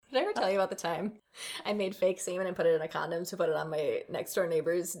Did I ever tell you about the time I made fake semen and put it in a condom to put it on my next door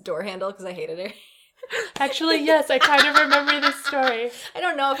neighbor's door handle because I hated her? Actually, yes, I kind of remember this story. I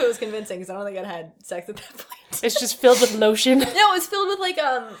don't know if it was convincing because I don't think I'd had sex at that point. It's just filled with lotion. No, it was filled with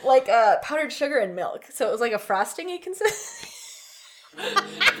like powdered sugar and milk, so it was like a frosting-y consistency.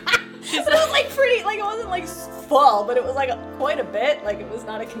 It was like pretty, like it wasn't like full, but it was like quite a bit. Like it was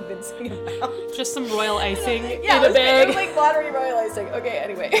not a convincing amount. Just some royal icing Yeah, in a bag. It was like watery royal icing. Okay,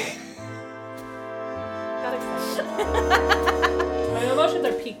 anyway. Got excited. My emotions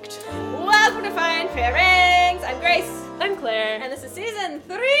are peaked. Welcome to Fine Fairings. I'm Grace. I'm Claire. And this is season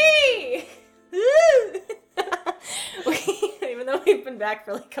 3! Even though we've been back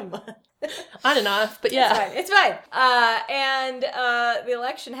for like a month. On and off, but yeah. It's fine. And the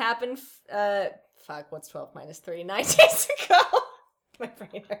election happened, what's 12 minus 3? 9 days ago. My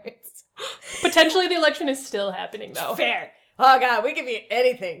brain hurts. Potentially the election is still happening, though. Fair. Oh god, we could be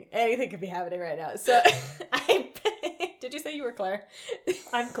anything. Anything could be happening right now. So, did you say you were Claire?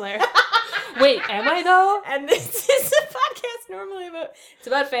 I'm Claire. Wait, am I though? And this is a podcast normally it's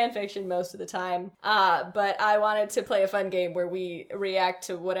about fan fiction most of the time. But I wanted to play a fun game where we react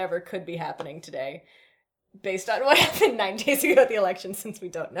to whatever could be happening today based on what happened 9 days ago at the election, since we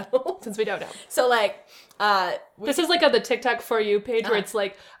don't know. So like, this is like on the TikTok For You page where it's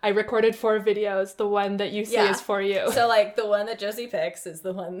like, I recorded 4 videos. The one that you see is for you. So like the one that Josie picks is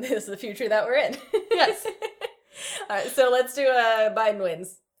the future that we're in. Yes. All right, so let's do Biden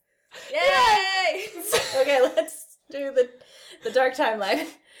wins. Yay! Okay, let's do the dark timeline.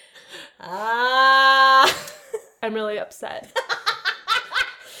 I'm really upset.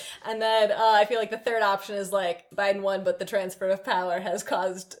 And then I feel like the third option is like Biden won, but the transfer of power has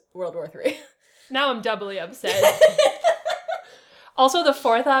caused World War III. Now I'm doubly upset. Also, the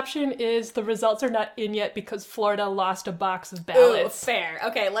fourth option is the results are not in yet because Florida lost a box of ballots. Ooh, fair.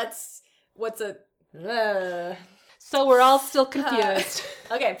 Okay, So we're all still confused.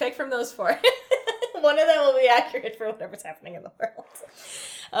 Okay, pick from those 4. One of them will be accurate for whatever's happening in the world.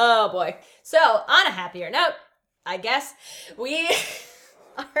 Oh boy. So, on a happier note, I guess we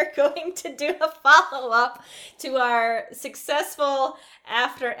are going to do a follow-up to our successful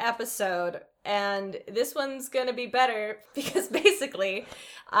after episode. And this one's going to be better because basically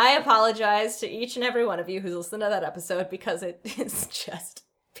I apologize to each and every one of you who's listened to that episode because it is just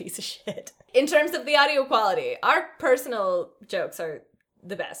a piece of shit. In terms of the audio quality, our personal jokes are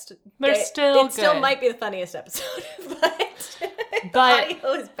the best. It still might be the funniest episode, but the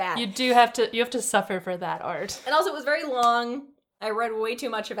audio is bad. You have to suffer for that, art. And also it was very long. I read way too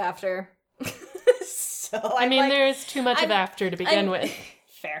much of after. So there's too much of after to begin with.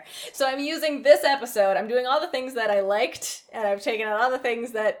 Fair. So I'm using this episode. I'm doing all the things that I liked, and I've taken out all the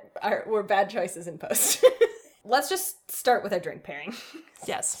things that were bad choices in post. Let's just start with our drink pairing.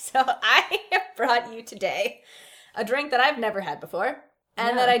 Yes. So I have brought you today a drink that I've never had before,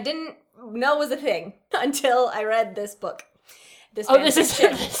 and that I didn't know was a thing until I read this book. This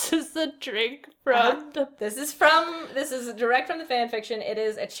is the drink from This is direct from the fan fiction. It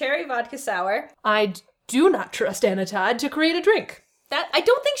is a cherry vodka sour. I do not trust Anna Todd to create a drink. I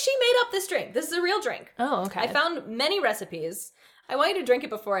don't think she made up this drink. This is a real drink. Oh, okay. I found many recipes. I want you to drink it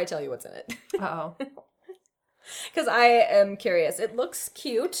before I tell you what's in it. Uh-oh. Because I am curious. It looks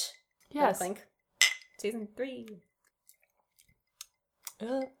cute. Yes. Clink. Season 3.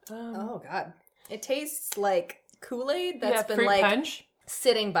 Oh, God. It tastes like Kool-Aid that's been like punch?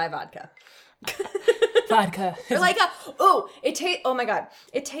 sitting by vodka. Vodka. Or like oh my god.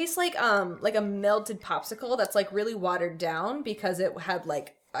 It tastes like a melted popsicle that's like really watered down because it had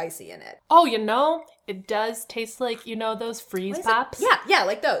like icy in it. Oh, it does taste like, those freeze pops? Yeah,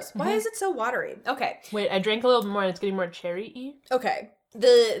 like those. Mm-hmm. Why is it so watery? Okay. Wait, I drank a little bit more and it's getting more cherry-y. Okay.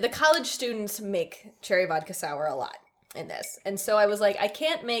 The college students make cherry vodka sour a lot in this. And so I was like, I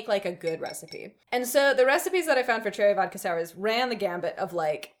can't make like a good recipe. And so the recipes that I found for cherry vodka sours ran the gambit of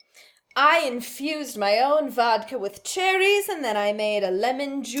like, I infused my own vodka with cherries, and then I made a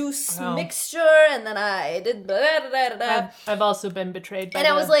lemon juice mixture, and then I did blah. I've also been betrayed by And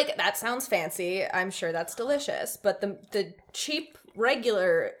I was like, that sounds fancy. I'm sure that's delicious. But the cheap,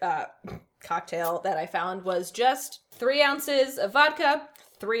 regular cocktail that I found was just 3 ounces of vodka,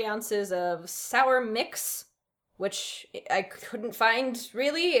 3 ounces of sour mix, which I couldn't find,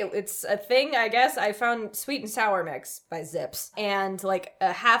 really. It's a thing, I guess. I found sweet and sour mix by Zips, and like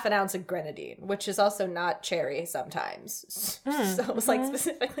a half an ounce of grenadine, which is also not cherry sometimes. So it was like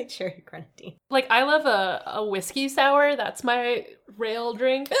specifically cherry grenadine. Like, I love a whiskey sour. That's my rail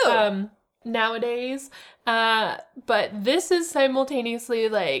drink nowadays. But this is simultaneously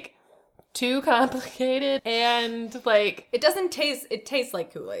like too complicated and like It doesn't taste, it tastes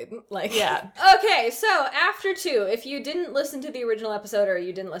like Kool-Aid. Like, yeah. Okay, so after 2, if you didn't listen to the original episode or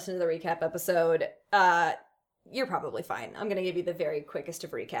you didn't listen to the recap episode, you're probably fine. I'm gonna give you the very quickest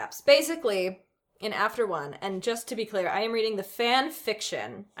of recaps. Basically, in After 1, and just to be clear, I am reading the fan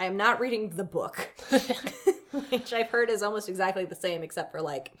fiction. I am not reading the book. Which I've heard is almost exactly the same, except for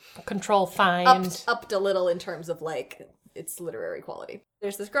like Control find. upped a little in terms of like its literary quality.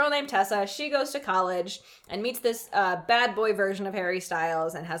 There's this girl named Tessa. She goes to college and meets this bad boy version of Harry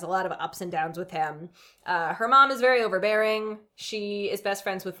Styles and has a lot of ups and downs with him. Her mom is very overbearing. She is best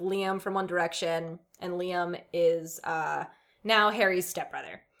friends with Liam from One Direction, and Liam is now Harry's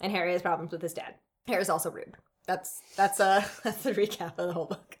stepbrother, and Harry has problems with his dad. Harry's also rude. That's the recap of the whole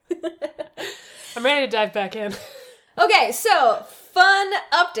book. I'm ready to dive back in. Okay, so fun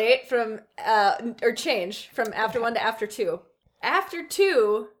update from or change from After 1 to After 2. After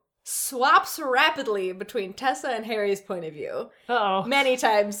 2 swaps rapidly between Tessa and Harry's point of view Uh-oh. many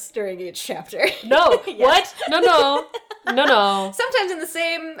times during each chapter. No. Yeah. What? No. Sometimes in the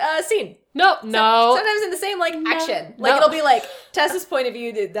same scene. No. Sometimes in the same like action. Like No. it'll be like Tessa's point of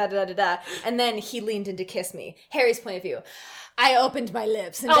view, da da da da, and then he leaned in to kiss me. Harry's point of view, I opened my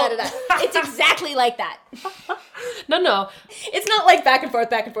lips and da da da. It's exactly like that. No. It's not like back and forth,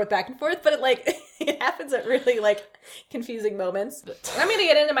 but it like it happens at really like confusing moments. I'm gonna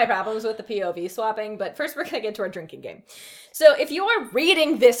get into my problems with the POV swapping, but first we're gonna get to our drinking game. So if you are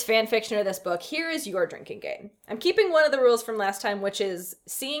reading this fan fiction or this book, here is your drinking game. I'm keeping one of the rules from last time, which is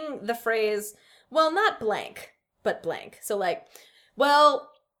seeing the phrase, well, not blank, but blank. So like,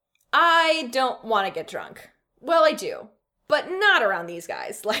 well, I don't want to get drunk. Well, I do, but not around these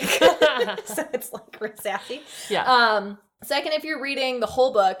guys. Like, so it's like real sassy. Yeah. Second, if you're reading the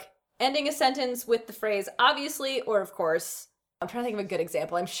whole book, ending a sentence with the phrase obviously or of course. I'm trying to think of a good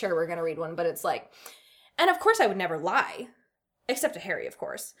example. I'm sure we're going to read one, but it's like, and of course I would never lie. Except to Harry, of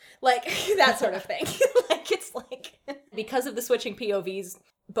course. Like, that sort of thing. Like, it's like, because of the switching POVs,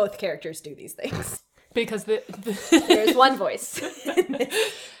 both characters do these things. Because There's one voice in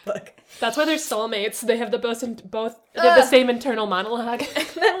this book. That's why they're soulmates. They have they have the same internal monologue.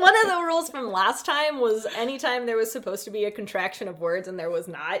 Then one of the rules from last time was anytime there was supposed to be a contraction of words and there was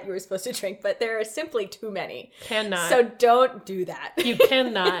not, you were supposed to drink, but there are simply too many. Cannot. So don't do that. You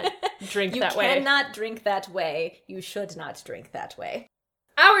cannot drink that way. You cannot drink that way. You should not drink that way.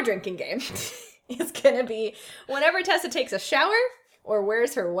 Our drinking game is going to be whenever Tessa takes a shower or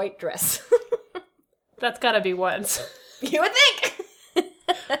wears her white dress. That's gotta be once. You would think.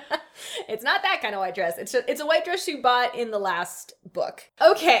 It's not that kind of white dress. It's a white dress she bought in the last book.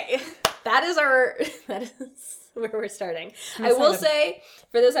 Okay, that is where we're starting. I will say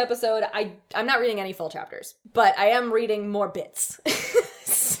for this episode, I'm not reading any full chapters, but I am reading more bits.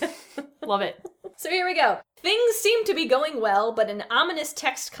 Love it. So here we go. Things seem to be going well, but an ominous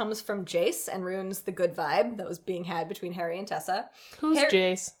text comes from Jace and ruins the good vibe that was being had between Harry and Tessa. Who's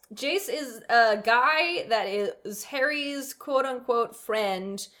Jace? Jace is a guy that is Harry's quote-unquote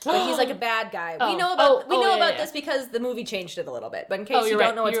friend, but he's like a bad guy. We know about this because the movie changed it a little bit, but in case you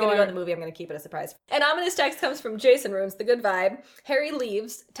don't know what's going to go in the movie, I'm going to keep it a surprise. An ominous text comes from Jace and ruins the good vibe. Harry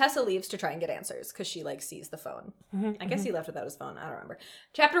leaves. Tessa leaves to try and get answers because she like sees the phone. I guess he left without his phone. I don't remember.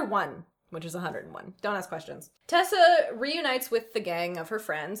 Chapter 1. Which is 101. Don't ask questions. Tessa reunites with the gang of her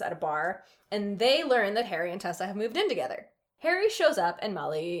friends at a bar, and they learn that Harry and Tessa have moved in together. Harry shows up, and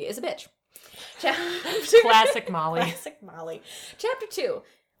Molly is a bitch. Classic Molly. Classic Molly. Chapter 2,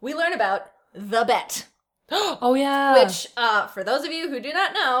 we learn about the bet. Oh, yeah. Which, for those of you who do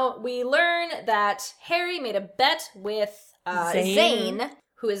not know, we learn that Harry made a bet with Zane,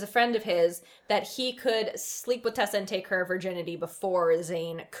 who is a friend of his, that he could sleep with Tessa and take her virginity before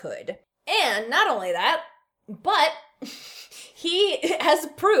Zane could. And not only that, but he, as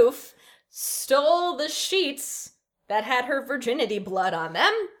proof, stole the sheets that had her virginity blood on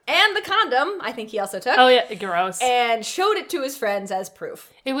them, and the condom, I think he also took. Oh yeah, gross. And showed it to his friends as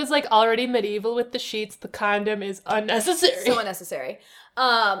proof. It was like already medieval with the sheets. The condom is unnecessary. So unnecessary.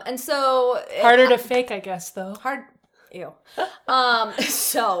 And so... Harder to fake, I guess, though. Ew.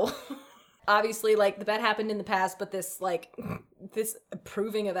 So... Obviously, like, the bet happened in the past, but this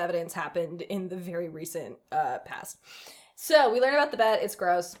proving of evidence happened in the very recent past. So, we learn about the bet. It's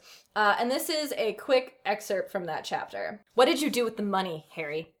gross. And this is a quick excerpt from that chapter. What did you do with the money,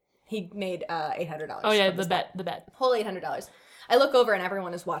 Harry? He made $800. Oh, yeah, the bet. Whole $800. I look over and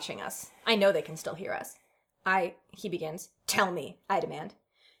everyone is watching us. I know they can still hear us. He begins. Tell me, I demand.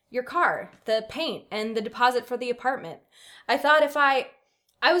 Your car, the paint, and the deposit for the apartment. I thought if I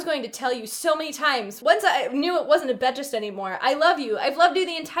I was going to tell you so many times. Once I knew it wasn't a Betchest anymore. I love you. I've loved you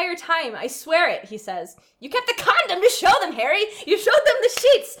the entire time. I swear it, he says. You kept the condom to show them, Harry. You showed them the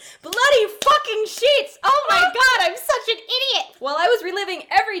sheets. Bloody fucking sheets. Oh my god, I'm such an idiot. While I was reliving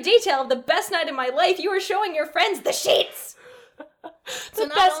every detail of the best night of my life, you were showing your friends the sheets.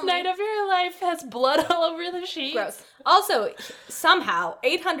 The best night of your life has blood all over the sheets. Gross. Also, somehow,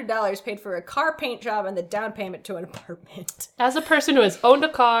 $800 paid for a car paint job and the down payment to an apartment. As a person who has owned a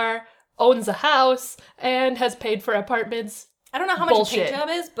car, owns a house, and has paid for apartments, I don't know how much a paint job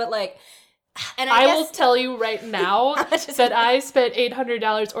is, but like... And I will tell you right now that I spent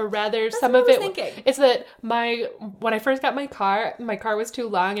 $800, or rather, some of it. It's that when I first got my car was too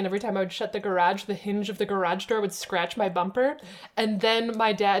long, and every time I would shut the garage, the hinge of the garage door would scratch my bumper. And then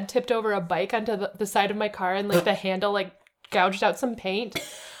my dad tipped over a bike onto the side of my car, and like the handle like gouged out some paint.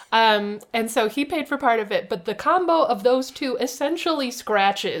 And so he paid for part of it, but the combo of those two essentially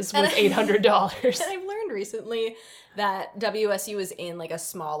scratches was $800. And I've learned recently that WSU is in like a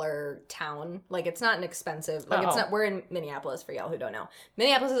smaller town. Like it's not an expensive, like it's not, we're in Minneapolis for y'all who don't know.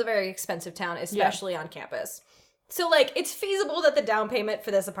 Minneapolis is a very expensive town, especially on campus. So like it's feasible that the down payment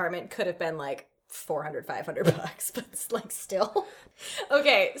for this apartment could have been like $400, $500, but it's like still.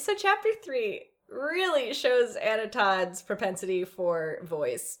 Okay, so chapter 3 really shows Anna Todd's propensity for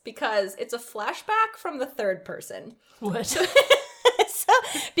voice because it's a flashback from the third person. What?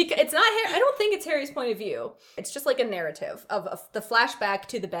 Because it's not Harry, I don't think it's Harry's point of view. It's just like a narrative of the flashback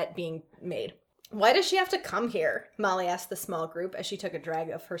to the bet being made. Why does she have to come here? Molly asked the small group as she took a drag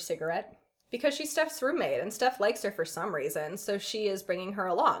of her cigarette. Because she's Steph's roommate, and Steph likes her for some reason, so she is bringing her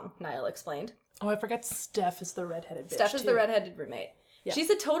along, Niall explained. Oh, I forgot Steph is the redheaded bitch, Steph is the redheaded roommate. Yeah.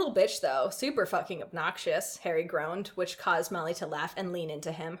 She's a total bitch, though. Super fucking obnoxious, Harry groaned, which caused Molly to laugh and lean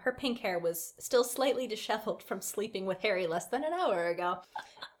into him. Her pink hair was still slightly disheveled from sleeping with Harry less than an hour ago.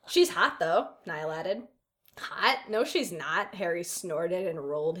 She's hot, though, Niall added. Hot? No, she's not, Harry snorted and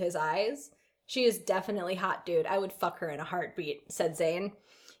rolled his eyes. She is definitely hot, dude. I would fuck her in a heartbeat, said Zane.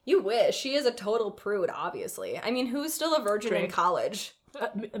 You wish. She is a total prude, obviously. I mean, who's still a virgin in college?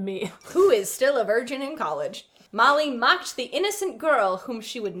 Me. Who is still a virgin in college? Molly mocked the innocent girl whom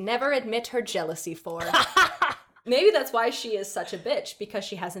she would never admit her jealousy for. Maybe that's why she is such a bitch, because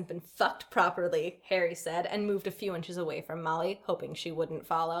she hasn't been fucked properly, Harry said, and moved a few inches away from Molly, hoping she wouldn't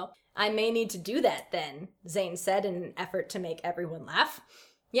follow. I may need to do that then, Zane said in an effort to make everyone laugh.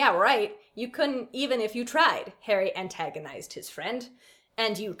 Yeah, right. You couldn't even if you tried, Harry antagonized his friend.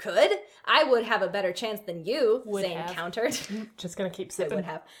 And you could? I would have a better chance than you, Zane countered. Just gonna keep sipping. I would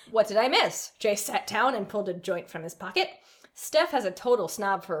have. What did I miss? Jay sat down and pulled a joint from his pocket. Steph has a total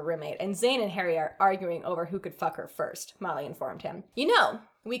snob for a roommate, and Zane and Harry are arguing over who could fuck her first, Molly informed him. You know,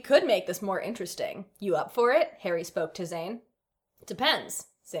 we could make this more interesting. You up for it? Harry spoke to Zane. Depends,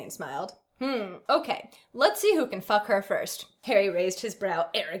 Zane smiled. Okay. Let's see who can fuck her first. Harry raised his brow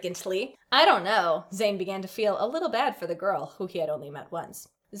arrogantly. I don't know. Zane began to feel a little bad for the girl, who he had only met once.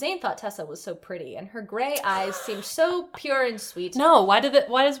 Zane thought Tessa was so pretty, and her gray eyes seemed so pure and sweet. No, why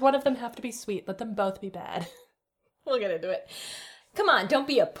does one of them have to be sweet? Let them both be bad. We'll get into it. Come on, don't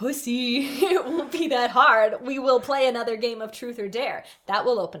be a pussy. It won't be that hard. We will play another game of truth or dare. That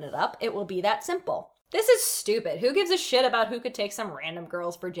will open it up. It will be that simple. This is stupid. Who gives a shit about who could take some random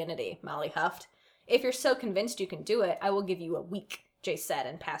girl's virginity? Molly huffed. If you're so convinced you can do it, I will give you a week, Jay said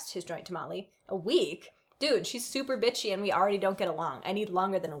and passed his joint to Molly. A week? Dude, she's super bitchy and we already don't get along. I need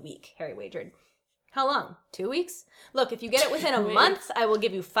longer than a week, Harry wagered. How long? 2 weeks? Look, if you get it within a month, I will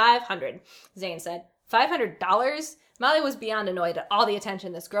give you $500, Zane said. $500? Molly was beyond annoyed at all the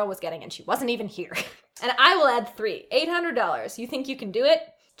attention this girl was getting and she wasn't even here. And I will add $3. $800. You think you can do it?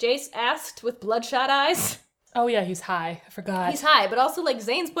 Jace asked with bloodshot eyes. Oh yeah, he's high. I forgot. He's high, but also like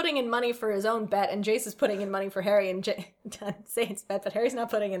Zane's putting in money for his own bet and Jace is putting in money for Harry and Zane's bet, but Harry's not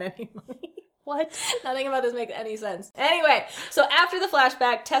putting in any money. What? Nothing about this makes any sense. Anyway, so after the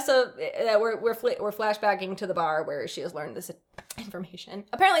flashback, Tessa, we're flashbacking to the bar where she has learned this information.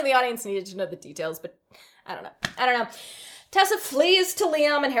 Apparently the audience needed to know the details, but I don't know. Tessa flees to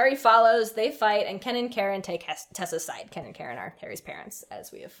Liam and Harry follows. They fight and Ken and Karen take Tessa's side. Ken and Karen are Harry's parents,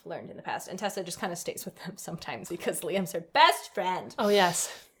 as we have learned in the past. And Tessa just kind of stays with them sometimes because Liam's her best friend. Oh,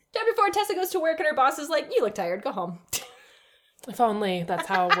 yes. Chapter 4, Tessa goes to work and her boss is like, you look tired, go home. If only that's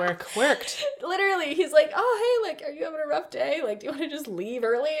how work worked. Literally, he's like, oh, hey, like, are you having a rough day? Like, do you want to just leave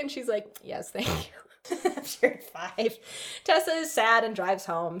early? And she's like, yes, thank you. Chapter 5. Tessa is sad and drives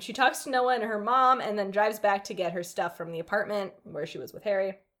home. She talks to Noah and her mom and then drives back to get her stuff from the apartment where she was with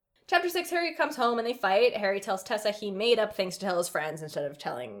Harry. Chapter 6, Harry comes home and they fight. Harry tells Tessa he made up things to tell his friends instead of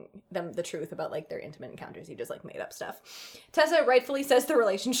telling them the truth about, like, their intimate encounters. He just, like, made up stuff. Tessa rightfully says the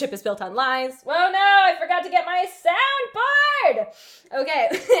relationship is built on lies. Whoa, no, I forgot to get my soundboard! Okay,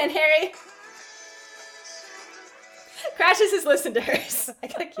 and Harry crashes his listen to hers. I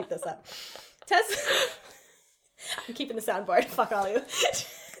gotta keep this up. Tessa... I'm keeping the soundboard. Fuck all you.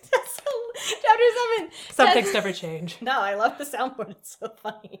 Chapter 7. Some things never change. No, I love the soundboard. It's so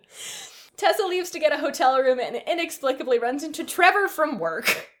funny. Tessa leaves to get a hotel room and inexplicably runs into Trevor from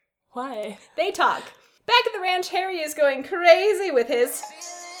work. Why? They talk. Back at the ranch, Harry is going crazy with his...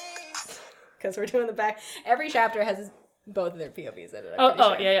 Because we're doing the back... Every chapter has both of their POVs in it.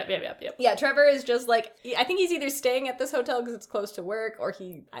 Sure. Yeah. Yeah, Trevor is just like... I think he's either staying at this hotel because it's close to work, or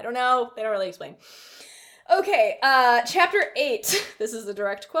I don't know. They don't really explain. Okay, chapter 8. This is a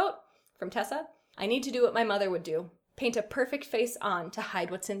direct quote from Tessa. I need to do what my mother would do. Paint a perfect face on to hide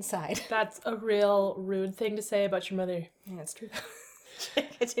what's inside. That's a real rude thing to say about your mother. Yeah, that's true.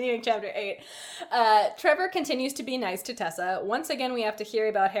 Continuing chapter 8. Trevor continues to be nice to Tessa. Once again, we have to hear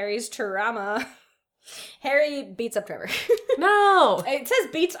about Harry's trauma. Harry beats up Trevor. No! It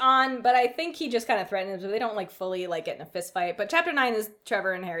says beats on, but I think he just kind of threatens him. They don't, like, fully, like, get in a fist fight. But chapter 9 is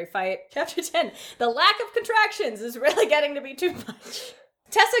Trevor and Harry fight. Chapter 10, the lack of contractions is really getting to be too much.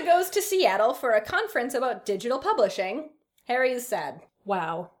 Tessa goes to Seattle for a conference about digital publishing. Harry is sad.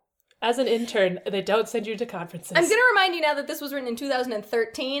 Wow. As an intern, they don't send you to conferences. I'm going to remind you now that this was written in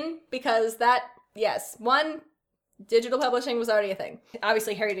 2013, because that, yes, digital publishing was already a thing.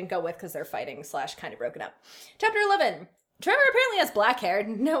 Obviously, Harry didn't go with because they're fighting / kind of broken up. Chapter 11. Trevor apparently has black hair.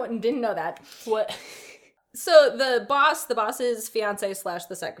 No one didn't know that. What? So the boss's fiance /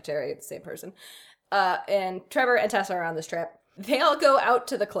 the secretary, it's the same person, and Trevor and Tessa are on this trip. They all go out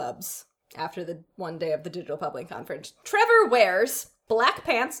to the clubs after the one day of the digital publishing conference. Trevor wears black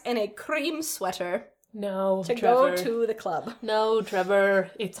pants and a cream sweater. No, to Trevor. go to the club. No, Trevor.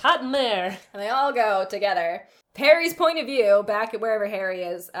 It's hot in there. And they all go together. Harry's point of view, back at wherever Harry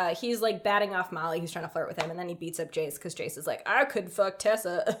is, he's, like, batting off Molly, who's trying to flirt with him, and then he beats up Jace, because Jace is like, I could fuck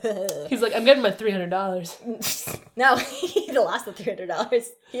Tessa. He's like, I'm getting my $300. No, he lost the $300.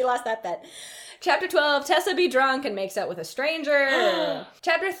 He lost that bet. Chapter 12, Tessa be drunk and makes out with a stranger.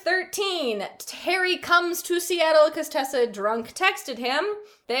 Chapter 13, Harry comes to Seattle because Tessa drunk texted him.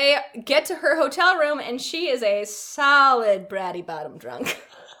 They get to her hotel room, and she is a solid bratty bottom drunk.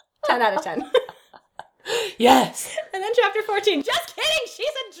 10 out of 10. Yes. And then chapter 14, just kidding, she's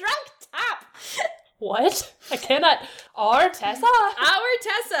a drunk top. What? I cannot. Our Tessa? Our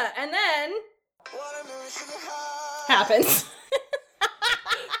Tessa. And then happens.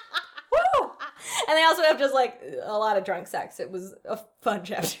 Woo! And they also have just, like, a lot of drunk sex. It was a fun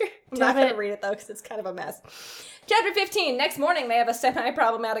chapter. I'm not going to read it, though, because it's kind of a mess. Chapter 15. Next morning, they have a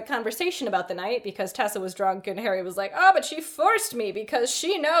semi-problematic conversation about the night because Tessa was drunk and Harry was like, oh, but she forced me because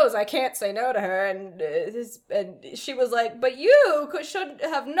she knows I can't say no to her. And she was like, but you should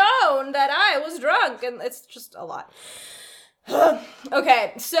have known that I was drunk. And it's just a lot.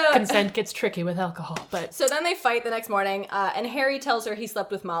 Okay, so... Consent gets tricky with alcohol, but... So then they fight the next morning, and Harry tells her he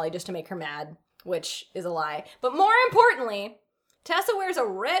slept with Molly just to make her mad, which is a lie. But more importantly, Tessa wears a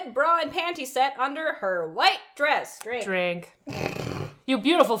red bra and panty set under her white dress. Drink. You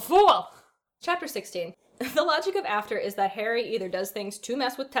beautiful fool! Chapter 16. The logic of after is that Harry either does things to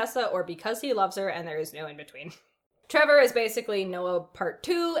mess with Tessa or because he loves her, and there is no in between. Trevor is basically Noah Part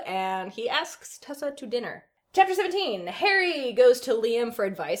 2, and he asks Tessa to dinner. Chapter 17. Harry goes to Liam for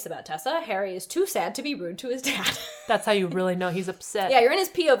advice about Tessa. Harry is too sad to be rude to his dad. That's how you really know he's upset. Yeah, you're in his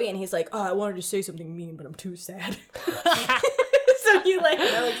POV and he's like, oh, I wanted to say something mean, but I'm too sad. So you, like,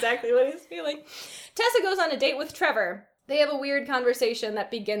 know exactly what he's feeling. Tessa goes on a date with Trevor. They have a weird conversation that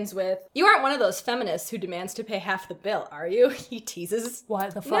begins with, you aren't one of those feminists who demands to pay half the bill, are you? He teases.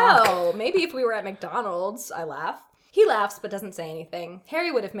 What the fuck? No, maybe if we were at McDonald's, I laugh. He laughs but doesn't say anything. Harry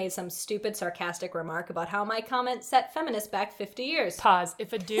would have made some stupid, sarcastic remark about how my comment set feminists back 50 years. Pause.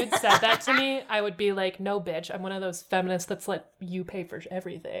 If a dude said that to me, I would be like, no, bitch. I'm one of those feminists that's like, you pay for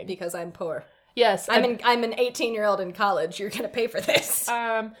everything. Because I'm poor. Yes. I'm an 18-year-old in college. You're going to pay for this.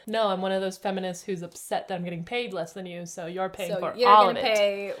 No, I'm one of those feminists who's upset that I'm getting paid less than you, so you're paying for all of it. So you're going to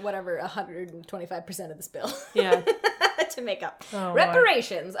pay, whatever, 125% of this bill. Yeah. To make up. Oh,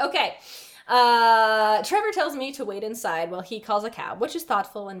 reparations. Lord. Okay. Trevor tells me to wait inside while he calls a cab, which is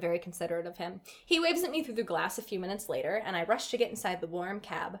thoughtful and very considerate of him. He waves at me through the glass a few minutes later, and I rush to get inside the warm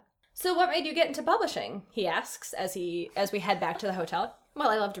cab. So what made you get into publishing? He asks as we head back to the hotel. Well,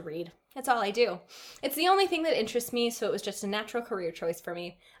 I love to read. It's all I do. It's the only thing that interests me, so it was just a natural career choice for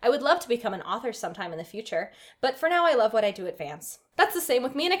me. I would love to become an author sometime in the future, but for now I love what I do at Vance. That's the same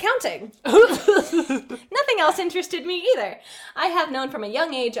with me in accounting. Nothing else interested me either. I have known from a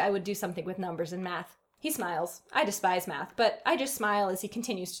young age I would do something with numbers and math. He smiles. I despise math, but I just smile as he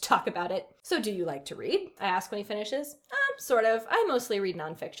continues to talk about it. So do you like to read? I ask when he finishes. Sort of. I mostly read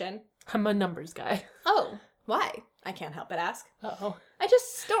nonfiction. I'm a numbers guy. Oh, why? I can't help but ask. Uh-oh. I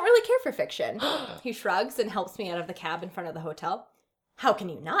just don't really care for fiction. He shrugs and helps me out of the cab in front of the hotel. How can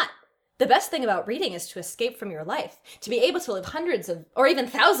you not? The best thing about reading is to escape from your life, to be able to live hundreds of, or even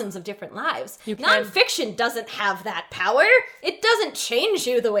thousands of different lives. Nonfiction doesn't have that power. It doesn't change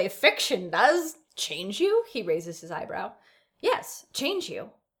you the way fiction does. Change you? He raises his eyebrow. Yes, change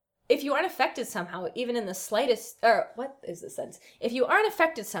you. If you aren't affected somehow, even in the slightest, what is the sentence? If you aren't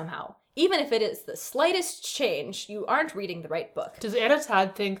affected somehow, even if it is the slightest change, you aren't reading the right book. Does Anna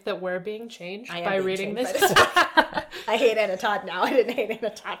Todd think that we're being changed by reading this? I hate Anna Todd now. I didn't hate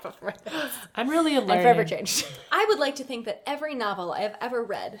Anna Todd before this. I'm really learning. I'm forever changed. I would like to think that every novel I have ever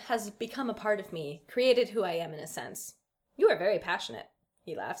read has become a part of me, created who I am in a sense. You are very passionate,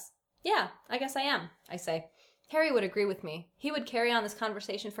 he laughs. Yeah, I guess I am, I say. Harry would agree with me. He would carry on this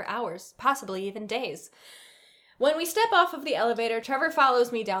conversation for hours, possibly even days. When we step off of the elevator, Trevor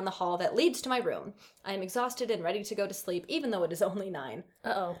follows me down the hall that leads to my room. I am exhausted and ready to go to sleep, even though it is only 9.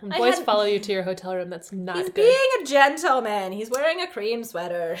 Uh-oh. When boys follow you to your hotel room, that's not good. He's being a gentleman. He's wearing a cream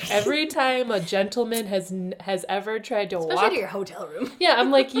sweater. Every time a gentleman has ever tried to Especially to your hotel room. Yeah,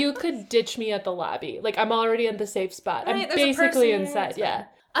 I'm like, you could ditch me at the lobby. Like, I'm already in the safe spot. Right, I'm basically inside, yeah.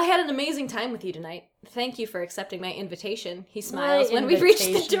 I had an amazing time with you tonight. Thank you for accepting my invitation. He smiles when we reach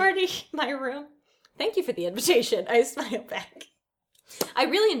the door to my room. Thank you for the invitation. I smile back. I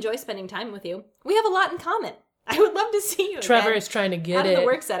really enjoy spending time with you. We have a lot in common. I would love to see you Trevor again, is trying to get out of the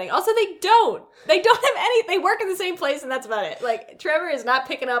work setting. Also, they don't have any. They work in the same place, and that's about it. Like, Trevor is not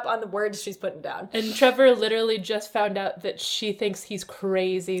picking up on the words she's putting down. And Trevor literally just found out that she thinks he's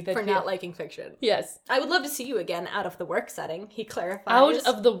crazy for not liking fiction. Yes. I would love to see you again out of the work setting. He clarifies. Out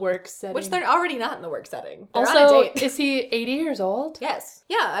of the work setting. Which they're already not in the work setting. They're also, on a date. Is he 80 years old? Yes.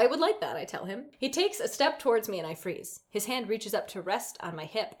 Yeah, I would like that, I tell him. He takes a step towards me and I freeze. His hand reaches up to rest on my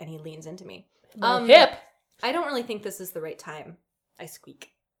hip and he leans into me. Hip? I don't really think this is the right time. I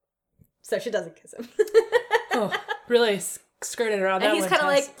squeak. So she doesn't kiss him. Oh, really skirted around that one. And he's kind of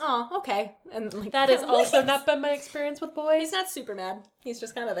like, oh, okay. And like, that has also not been my experience with boys. He's not super mad. He's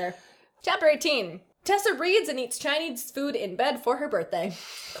just kind of there. Chapter 18. Tessa reads and eats Chinese food in bed for her birthday.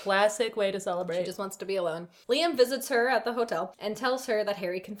 Classic way to celebrate. She just wants to be alone. Liam visits her at the hotel and tells her that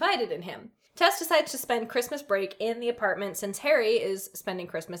Harry confided in him. Tess decides to spend Christmas break in the apartment since Harry is spending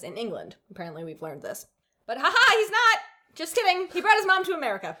Christmas in England. Apparently we've learned this. But haha, he's not! Just kidding. He brought his mom to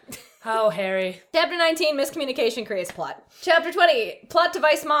America. Oh, Harry. Chapter 19, miscommunication creates plot. Chapter 20, plot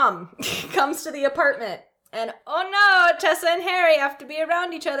device mom comes to the apartment. And oh no, Tessa and Harry have to be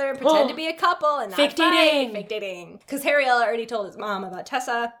around each other and pretend to be a couple and not fake dating. Fake dating. Because Harry already told his mom about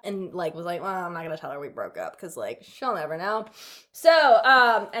Tessa and like was like, well, I'm not gonna tell her we broke up because like she'll never know.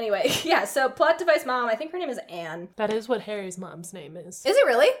 So anyway, yeah. So plot device mom. I think her name is Anne. That is what Harry's mom's name is. Is it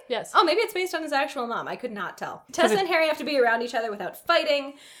really? Yes. Oh, maybe it's based on his actual mom. I could not tell. Tessa and Harry have to be around each other without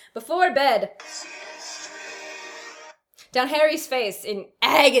fighting before bed. Down Harry's face in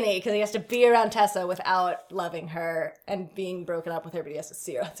agony because he has to be around Tessa without loving her and being broken up with her, but he has to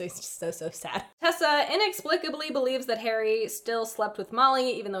see her, so he's just so sad. Tessa inexplicably believes that Harry still slept with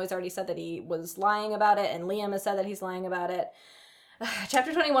Molly, even though he's already said that he was lying about it, and Liam has said that he's lying about it.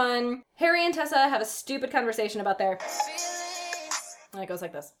 Chapter 21. Harry and Tessa have a stupid conversation about their... And it goes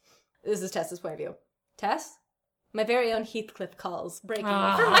like this. This is Tessa's point of view. Tess? My very own Heathcliff calls, breaking me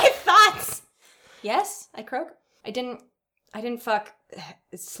from my thoughts! Yes, I croak. I didn't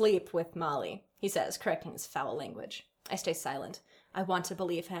sleep with Molly, he says, correcting his foul language. I stay silent. I want to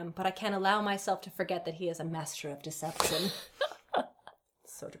believe him, but I can't allow myself to forget that he is a master of deception.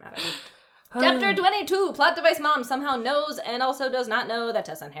 So dramatic. Chapter 22, plot device mom somehow knows and also does not know that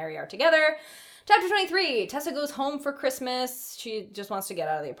Tessa and Harry are together. Chapter 23, Tessa goes home for Christmas. She just wants to get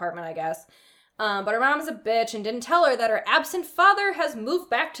out of the apartment, I guess. But her mom is a bitch and didn't tell her that her absent father has moved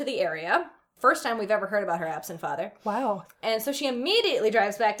back to the area. First time we've ever heard about her absent father. Wow. And so she immediately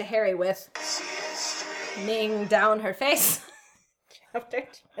drives back to Harry with Ning down her face. Chapter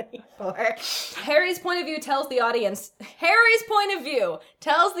 24. Harry's point of view tells the audience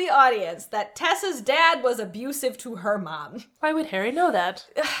that Tessa's dad was abusive to her mom. Why would Harry know that?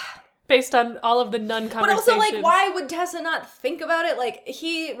 based on all of the nun conversations. But also, like, why would Tessa not think about it? Like,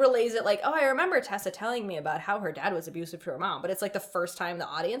 he relays it like, oh, I remember Tessa telling me about how her dad was abusive to her mom, but it's like the first time the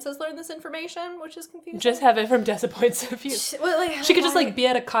audience has learned this information, which is confusing. Just have it from Tessa points of view. She could just, like, be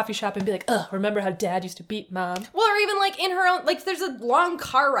at a coffee shop and be like, ugh, remember how dad used to beat mom? Well, or even, like, in her own, like, there's a long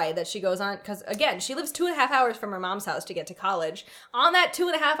car ride that she goes on, because, again, she lives 2.5 hours from her mom's house to get to college. On that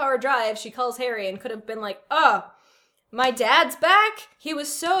 2.5 hour drive, she calls Harry and could have been like, oh, my dad's back? He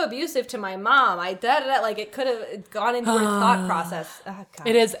was so abusive to my mom. Like, it could have gone into her thought process. Oh, God.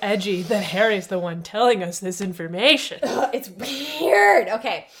 It is edgy that Harry's the one telling us this information. It's weird.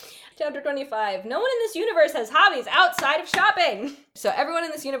 Okay. Chapter 25. No one in this universe has hobbies outside of shopping. So everyone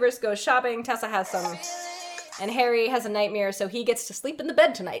in this universe goes shopping. Tessa has some. And Harry has a nightmare, so he gets to sleep in the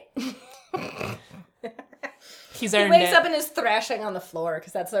bed tonight. He wakes up and is thrashing on the floor,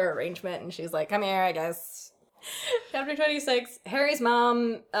 because that's their arrangement. And she's like, come here, I guess. Chapter 26, Harry's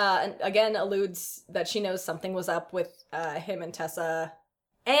mom, again, alludes that she knows something was up with him and Tessa.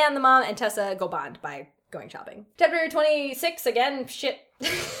 And the mom and Tessa go bond by going shopping. Chapter 26, again, shit.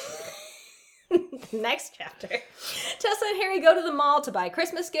 Next chapter. Tessa and Harry go to the mall to buy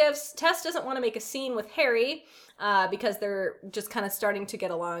Christmas gifts. Tess doesn't want to make a scene with Harry because they're just kind of starting to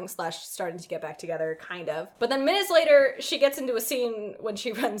get along / starting to get back together, kind of. But then minutes later, she gets into a scene when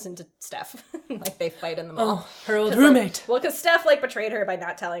she runs into Steph. Like, they fight in the mall. Oh, her old roommate. Because Steph, like, betrayed her by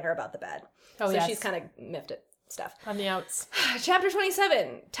not telling her about the bed. Oh, so she's kind of miffed at Steph. On the outs. Chapter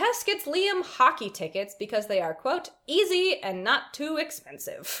 27. Tess gets Liam hockey tickets because they are, quote, easy and not too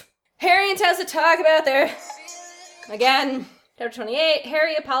expensive. Harry and Tessa talk about their... Again. Chapter 28.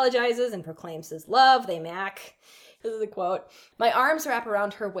 Harry apologizes and proclaims his love. They mac. This is a quote. My arms wrap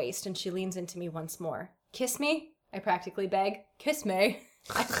around her waist and she leans into me once more. Kiss me? I practically beg. Kiss me.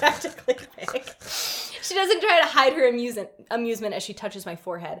 I practically beg. She doesn't try to hide her amusement as she touches my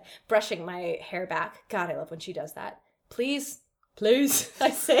forehead, brushing my hair back. God, I love when she does that. Please, I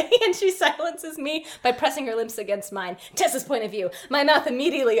say, and she silences me by pressing her lips against mine. Tessa's point of view. My mouth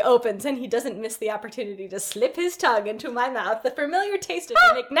immediately opens, and he doesn't miss the opportunity to slip his tongue into my mouth. The familiar taste of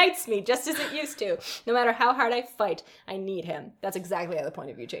him ignites me just as it used to. No matter how hard I fight, I need him. That's exactly how the point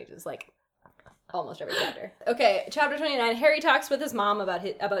of view changes, like, almost every chapter. Okay, chapter 29. Harry talks with his mom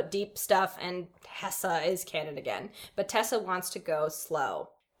about deep stuff, and Tessa is canon again. But Tessa wants to go slow.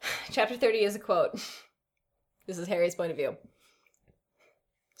 Chapter 30 is a quote. This is Harry's point of view.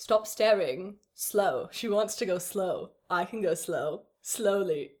 Stop staring. Slow. She wants to go slow. I can go slow.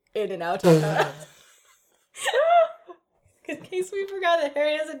 Slowly. In and out of her. In case we forgot that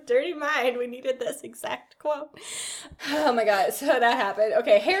Harry has a dirty mind, we needed this exact quote. Oh my god, so that happened.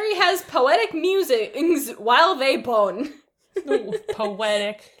 Okay, Harry has poetic musings while they bone. Ooh,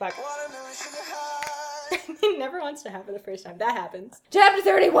 poetic. Fuck. It never wants to happen the first time. That happens. Chapter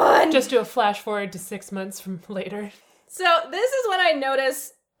 31! Just do a flash forward to 6 months from later. So this is when I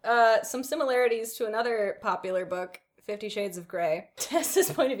notice some similarities to another popular book, 50 Shades of Grey.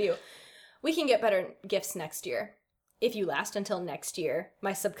 Tessa's point of view. We can get better gifts next year. If you last until next year,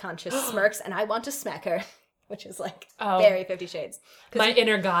 my subconscious smirks and I want to smack her. Which is like very 50 Shades. My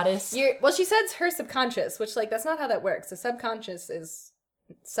inner goddess. Well, she says her subconscious, which like that's not how that works. The subconscious is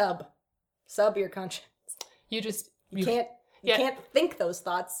sub your conscious. You can't think those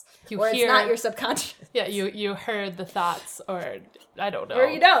thoughts, it's not your subconscious. Yeah, you heard the thoughts, or I don't know. Or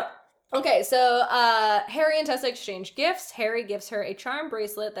you don't. Okay, so Harry and Tessa exchange gifts. Harry gives her a charm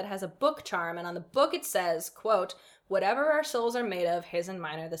bracelet that has a book charm, and on the book it says, quote, whatever our souls are made of, his and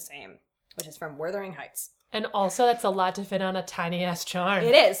mine are the same, which is from Wuthering Heights. And also, that's a lot to fit on a tiny-ass charm.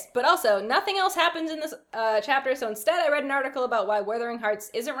 It is. But also, nothing else happens in this chapter, so instead I read an article about why Wuthering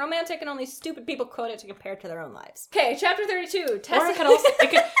Heights isn't romantic and only stupid people quote it to compare it to their own lives. Okay, chapter 32. Tessa... Or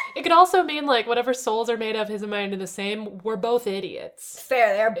it could also mean, like, whatever souls are made of, his and mine are the same. We're both idiots.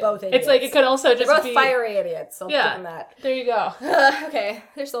 Fair, they're both idiots. It's like, it could also just be... They're both fiery idiots. I'll give them that. There you go. Okay,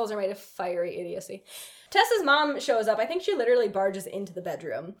 their souls are made of fiery idiocy. Tessa's mom shows up. I think she literally barges into the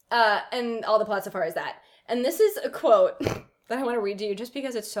bedroom. And all the plot so far is that. And this is a quote that I want to read to you just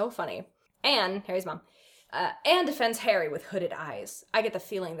because it's so funny. Anne, Harry's mom, Anne defends Harry with hooded eyes. I get the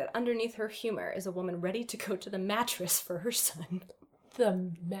feeling that underneath her humor is a woman ready to go to the mattress for her son.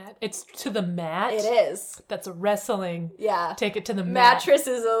 The mat? It's to the mat? It is. That's wrestling. Yeah. Take it to the mat. Mattress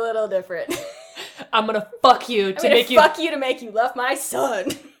is a little different. I'm gonna fuck you to make you... fuck you to make you love my son.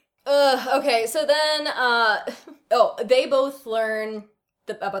 Okay, so then, they both learn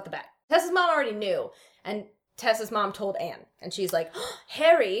about the bat. Tessa's mom already knew. And Tessa's mom told Anne. And she's like,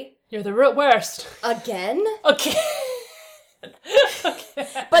 Harry. You're the worst. Again? Okay.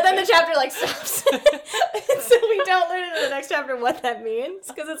 Okay. But then the chapter like stops. So we don't learn in the next chapter what that means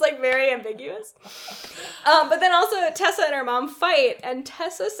because it's like very ambiguous. But then also Tessa and her mom fight, and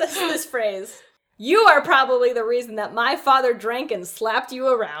Tessa says this phrase, "You are probably the reason that my father drank and slapped you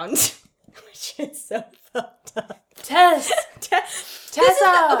around." Which is so fucked up. Tessa!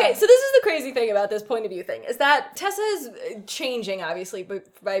 Okay, so this is the crazy thing about this point of view thing, is that Tessa is changing, obviously,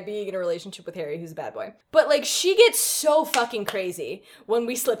 by being in a relationship with Harry, who's a bad boy. But, like, she gets so fucking crazy when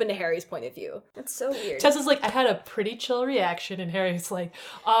we slip into Harry's point of view. It's so weird. Tessa's like, I had a pretty chill reaction, and Harry's like,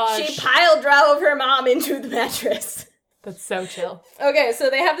 she pile drove her mom into the mattress. That's so chill. Okay,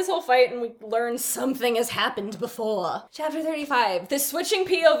 so they have this whole fight, and we learn something has happened before. Chapter 35. This switching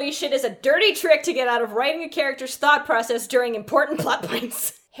POV shit is a dirty trick to get out of writing a character's thought process during important plot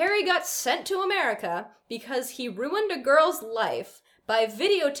points. Harry got sent to America because he ruined a girl's life by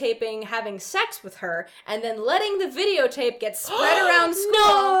videotaping having sex with her and then letting the videotape get spread around school,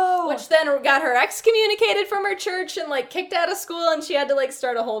 No! which then got her excommunicated from her church and, like, kicked out of school, and she had to, like,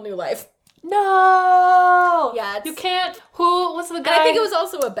 start a whole new life. No! Yeah, you can't. Who was the guy? And I think it was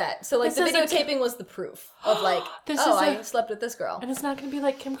also a bet. So, like, the videotaping was the proof of, like, I slept with this girl. And it's not going to be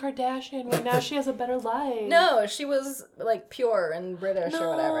like Kim Kardashian, where now she has a better life. No, she was, like, pure and British or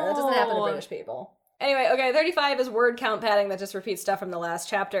whatever. That doesn't happen to British people. Anyway, okay, 35 is word count padding that just repeats stuff from the last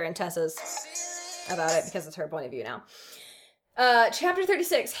chapter, and Tessa's about it because it's her point of view now. Chapter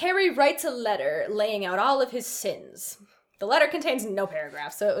 36, Harry writes a letter laying out all of his sins. The letter contains no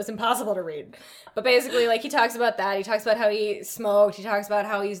paragraphs, so it was impossible to read. But basically, like, he talks about that. He talks about how he smoked. He talks about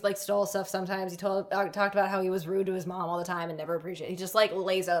how he's, like, stole stuff sometimes. He talked about how he was rude to his mom all the time and never appreciated. He just, like,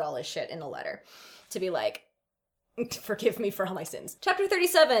 lays out all his shit in a letter to be like, forgive me for all my sins. Chapter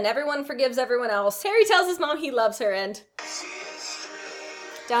 37, everyone forgives everyone else. Harry tells his mom he loves her and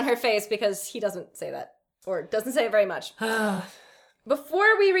down her face because he doesn't say that. Or doesn't say it very much.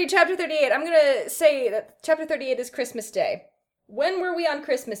 Before we read chapter 38, I'm gonna say that chapter 38 is Christmas Day. When were we on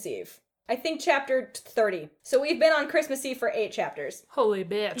Christmas Eve? I think chapter 30. So we've been on Christmas Eve for 8 chapters. Holy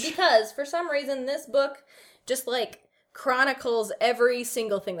bitch. Because, for some reason, this book just, like, chronicles every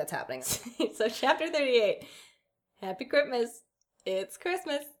single thing that's happening. So chapter 38. Happy Christmas. It's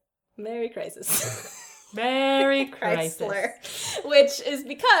Christmas. Merry Crisis. Merry Crisis. Chrysler. Which is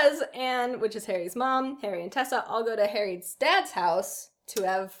because Anne, which is Harry's mom, Harry and Tessa all go to Harry's dad's house to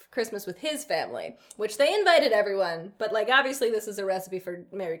have Christmas with his family, which they invited everyone, but, like, obviously this is a recipe for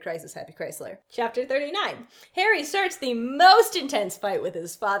Merry Crisis, Happy Chrysler. Chapter 39. Harry starts the most intense fight with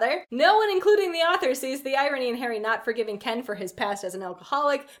his father. No one, including the author, sees the irony in Harry not forgiving Ken for his past as an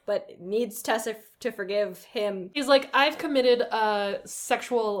alcoholic, but needs Tessa to forgive him. He's like, I've committed a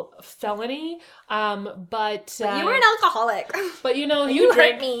sexual felony, but you were an alcoholic. But, you know, you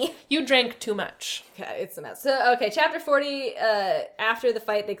hurt me. You drank too much. Okay, it's a mess. So, okay, chapter 40, after the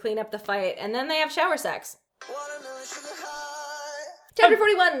fight, they clean up the fight, and then they have shower sex. Chapter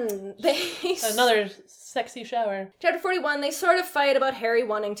 41, Another sexy shower. Chapter 41, they sort of fight about Harry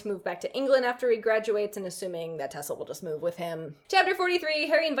wanting to move back to England after he graduates and assuming that Tessa will just move with him. Chapter 43,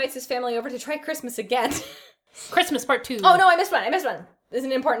 Harry invites his family over to try Christmas again. Christmas part 2. Oh no, I missed one. This is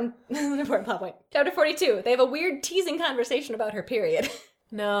an important plot point. Chapter 42, they have a weird teasing conversation about her period.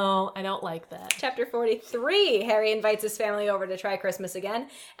 No, I don't like that. Chapter 43, Harry invites his family over to try Christmas again.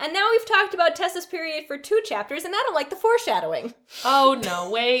 And now we've talked about Tessa's period for 2 chapters, and I don't like the foreshadowing. Oh no,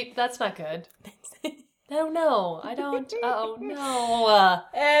 wait, that's not good. No, I don't. Oh no.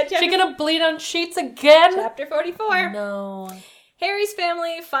 She gonna bleed on sheets again? Chapter 44. No. Harry's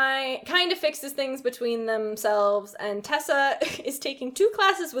family kind of fixes things between themselves, and Tessa is taking 2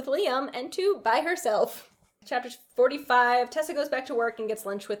 classes with Liam and 2 by herself. Chapter 45, Tessa goes back to work and gets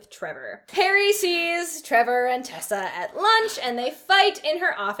lunch with Trevor. Harry sees Trevor and Tessa at lunch, and they fight in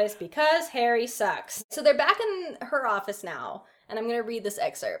her office because Harry sucks. So they're back in her office now, and I'm going to read this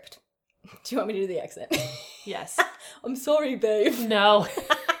excerpt. Do you want me to do the accent? Yes. I'm sorry, babe. No.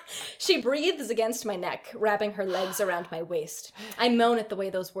 She breathes against my neck, wrapping her legs around my waist. I moan at the way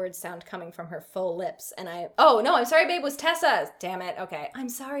those words sound coming from her full lips, and Oh, no, I'm sorry, babe, was Tessa. Damn it, okay. I'm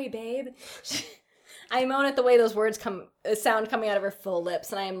sorry, babe. I moan at the way those words sound coming out of her full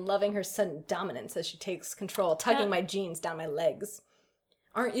lips, and I am loving her sudden dominance as she takes control, tugging my jeans down my legs.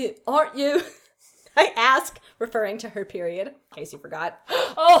 Aren't you? I ask, referring to her period, in case you forgot.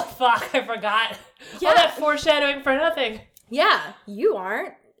 Oh, fuck, I forgot. Yeah. All that foreshadowing for nothing. Yeah, you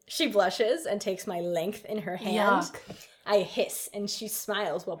aren't. She blushes and takes my length in her hand. Yuck. I hiss, and she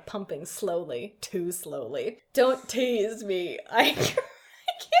smiles while pumping slowly, too slowly. Don't tease me. I can't...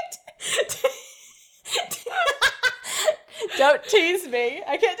 Don't tease me.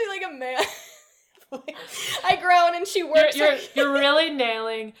 I can't do like a man I groan and she works. You're really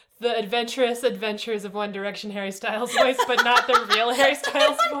nailing the adventurous adventures of One Direction Harry Styles voice, but not the real Harry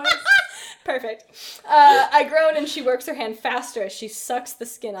Styles voice. Perfect. I groan and she works her hand faster as she sucks the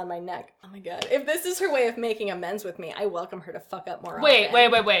skin on my neck. Oh my god. If this is her way of making amends with me, I welcome her to fuck up more often.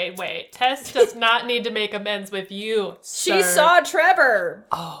 Wait. Tess does not need to make amends with you, sir. She saw Trevor.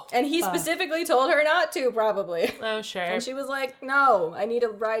 Oh. And he specifically told her not to, probably. Oh, sure. And she was like, no, I need a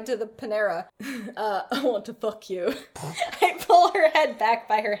ride to the Panera. I want to fuck you. I pull her head back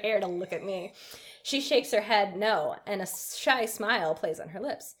by her hair to look at me. She shakes her head no, and a shy smile plays on her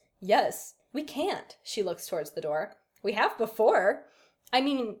lips. Yes, we can't. She looks towards the door. We have before. I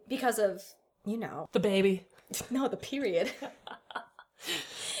mean, because of, you know. The baby. No, the period.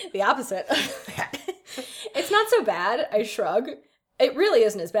 The opposite of that. It's not so bad, I shrug. It really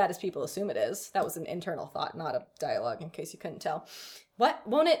isn't as bad as people assume it is. That was an internal thought, not a dialogue, in case you couldn't tell. What?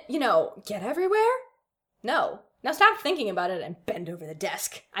 Won't it, get everywhere? No. Now stop thinking about it and bend over the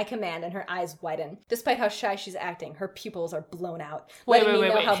desk. I command and her eyes widen. Despite how shy she's acting, her pupils are blown out, letting me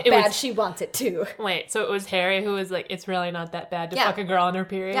know how bad she wants it too. Wait, so it was Harry who was like, it's really not that bad to fuck a girl on her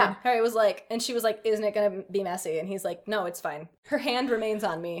period? Yeah, Harry was like, and she was like, isn't it gonna be messy? And he's like, no, it's fine. Her hand remains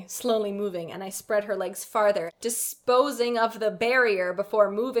on me, slowly moving, and I spread her legs farther, disposing of the barrier before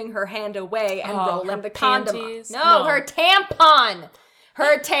moving her hand away and rolling the condom. No, her tampon!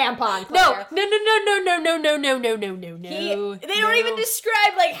 Her tampon, Claire. No. They don't even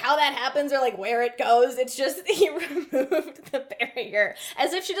describe, how that happens or, where it goes. It's just he removed the barrier.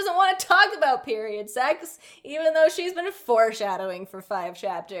 As if she doesn't want to talk about period sex, even though she's been foreshadowing for 5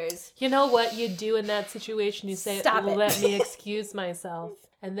 chapters. You know what you do in that situation? You say, Stop it. Let me excuse myself.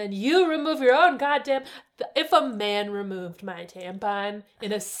 And then you remove your own goddamn... If a man removed my tampon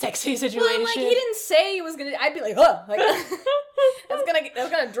in a sexy situation... Well, he didn't say he was gonna... I'd be like, oh, that's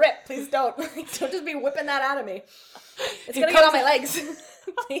gonna drip. Please don't. Don't just be whipping that out of me. It's gonna get on my legs.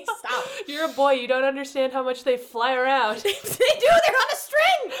 Please stop. You're a boy. You don't understand how much they fly around. They do. They're on a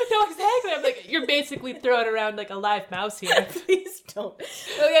string. No, exactly. I'm like, you're basically throwing around like a live mouse here. Please don't.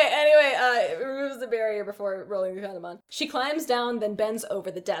 Okay, anyway, removes the barrier before rolling the condom on. She climbs down, then bends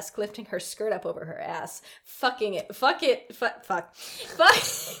over the desk, lifting her skirt up over her ass. Fuck. Yeah,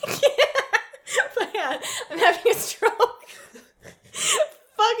 I'm having a stroke.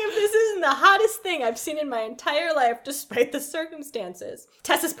 Fuck if this isn't the hottest thing I've seen in my entire life, despite the circumstances.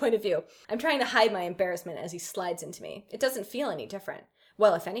 Tessa's point of view. I'm trying to hide my embarrassment as he slides into me. It doesn't feel any different.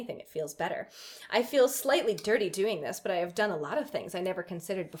 Well, if anything, it feels better. I feel slightly dirty doing this, but I have done a lot of things I never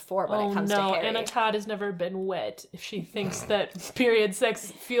considered before when it comes to Harry. Anna Todd has never been wet if she thinks that period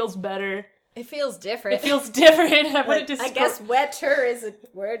sex feels better. It feels different. It feels different. I guess wetter is a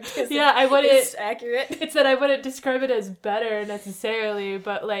word. It's accurate. It's that I wouldn't describe it as better necessarily,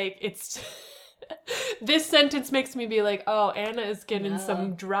 but it's... This sentence makes me be like, oh, Anna is getting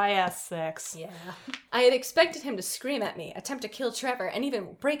some dry-ass sex. Yeah. I had expected him to scream at me, attempt to kill Trevor, and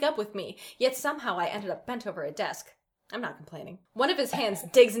even break up with me, yet somehow I ended up bent over a desk. I'm not complaining. One of his hands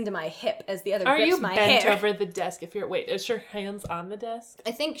digs into my hip as the other grips my hair. Are you bent over the desk? Is your hands on the desk?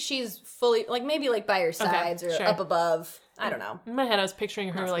 I think she's fully, maybe by her sides or up above. I don't know. In my head, I was picturing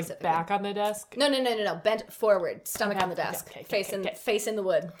her back on the desk. No. Bent forward, stomach on the desk, face in the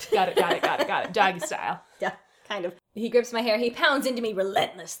wood. Got it. Doggy style. Yeah, kind of. He grips my hair. He pounds into me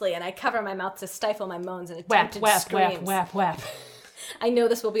relentlessly, and I cover my mouth to stifle my moans and attempted screams. Whap. I know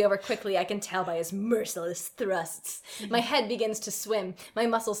this will be over quickly. I can tell by his merciless thrusts. My head begins to swim. My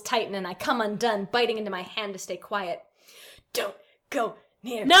muscles tighten, and I come undone, biting into my hand to stay quiet. Don't go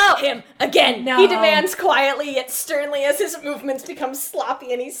near him again, he demands quietly yet sternly as his movements become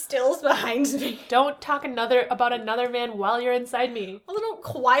sloppy and he stills behind me. Don't talk about another man while you're inside me. Well, don't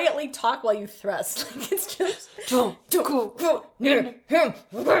quietly talk while you thrust. It's just... Don't go near him.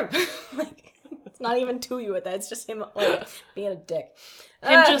 It's not even to you at that. It's just him, being a dick.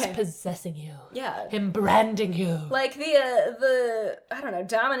 Him just possessing you. Yeah. Him branding you. The I don't know,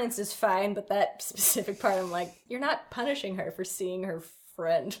 dominance is fine, but that specific part, I'm like, you're not punishing her for seeing her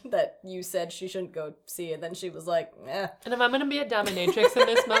friend that you said she shouldn't go see, and then she was like, eh. And if I'm gonna be a dominatrix in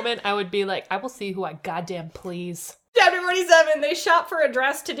this moment, I would be like, I will see who I goddamn please. Chapter 47, they shop for a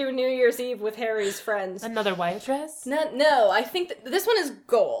dress to do New Year's Eve with Harry's friends. Another white dress? No, I think this one is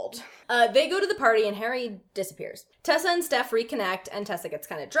gold. They go to the party and Harry disappears. Tessa and Steph reconnect and Tessa gets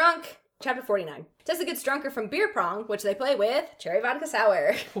kind of drunk. Chapter 49. Tessa gets drunker from beer pong, which they play with cherry vodka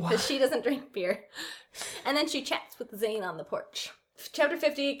sour, because she doesn't drink beer. And then she chats with Zane on the porch. Chapter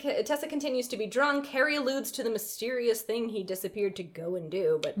 50, Tessa continues to be drunk. Harry alludes to the mysterious thing he disappeared to go and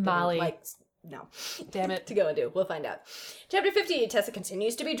do, but Molly. no. Damn it. to go and do. We'll find out. Chapter 50, Tessa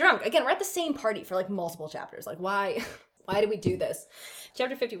continues to be drunk. Again, we're at the same party for like multiple chapters. Like, why do we do this?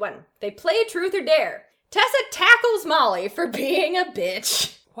 Chapter 51, they play Truth or Dare. Tessa tackles Molly for being a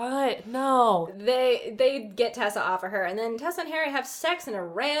bitch. What? No. They get Tessa off of her, and then Tessa and Harry have sex in a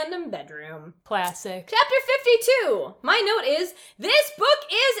random bedroom. Classic. Chapter 52. My note is, this book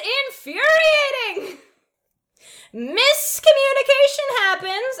is infuriating. Miscommunication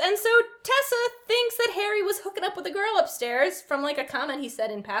happens, and so Tessa thinks that Harry was hooking up with a girl upstairs from like a comment he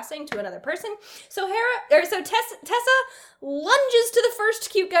said in passing to another Person. So Tessa lunges to the first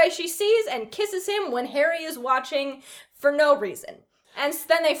cute guy she sees and kisses him when Harry is watching for no reason. And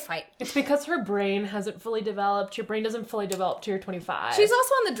then they fight. It's because her brain hasn't fully developed. Your brain doesn't fully develop till you're 25. She's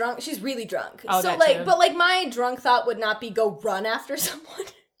also on the drunk. She's really drunk. Oh, so that like, too. but like my drunk thought would not be go run after someone.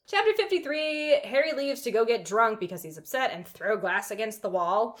 Chapter 53, Harry leaves to go get drunk because he's upset and throw glass against the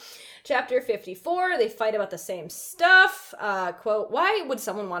wall. Chapter 54, they fight about the same stuff. Quote, why would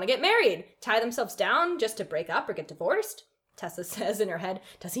someone want to get married? Tie themselves down just to break up or get divorced? Tessa says in her head,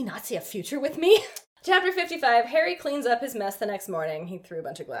 does he not see a future with me? Chapter 55, Harry cleans up his mess the next morning. He threw a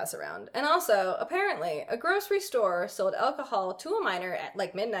bunch of glass around. And also, apparently, a grocery store sold alcohol to a minor at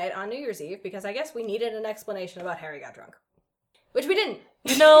like midnight on New Year's Eve because I guess we needed an explanation about Harry got drunk. Which we didn't.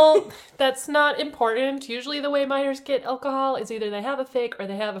 You know, that's not important. Usually the way minors get alcohol is either they have a fake or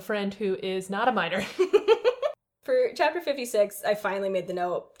they have a friend who is not a minor. For chapter 56, I finally made the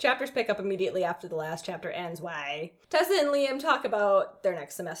note. Chapters pick up immediately after the last chapter ends. Why? Tessa and Liam talk about their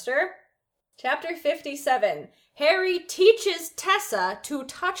next semester. Chapter 57, Harry teaches Tessa to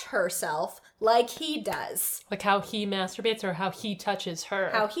touch herself like he does. Like how he masturbates or how he touches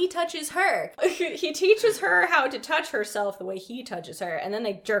her. How he touches her. He teaches her how to touch herself the way he touches her, and then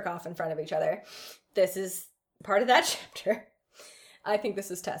they jerk off in front of each other. This is part of that chapter. I think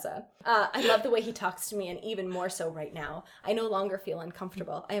this is Tessa. I love the way he talks to me, and even more so right now. I no longer feel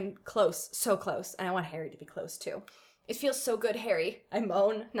uncomfortable. I am close, so close, and I want Harry to be close too. It feels so good, Harry. I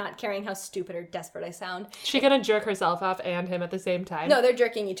moan, not caring how stupid or desperate I sound. She gonna jerk herself off and him at the same time? No, they're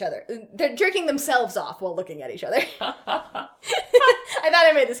jerking each other. They're jerking themselves off while looking at each other. I thought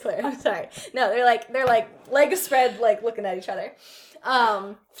I made this clear. I'm sorry. No, they're like legs spread, like looking at each other.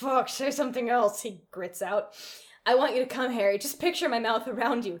 Fuck, say something else, he grits out. I want you to come, Harry. Just picture my mouth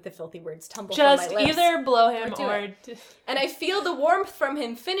around you. The filthy words tumble from my lips. Just either blow him or... And I feel the warmth from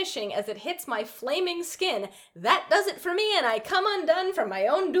him finishing as it hits my flaming skin. That does it for me, and I come undone from my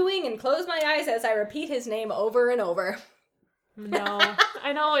own doing and close my eyes as I repeat his name over and over. No,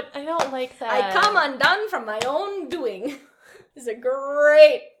 I don't like that. I come undone from my own doing. This is a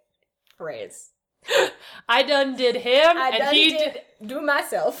great phrase. I done did him, and he did do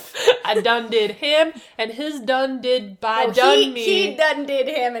myself. I done did him, and his done did by no, done me. He done did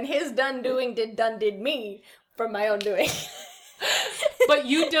him, and his done doing did me from my own doing. But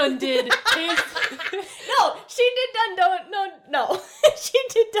you done did his. No, she did no. She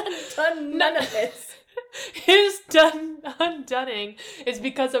did done none of this. His done undunning is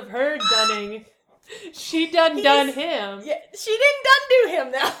because of her dunning. She done him. Yeah, she didn't done do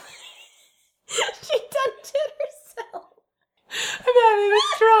him though. She done did herself. I'm having a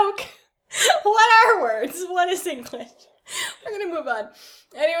stroke. What are words? What is English? We're gonna move on.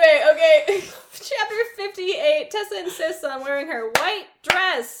 Anyway, okay. Chapter 58. Tessa insists on wearing her white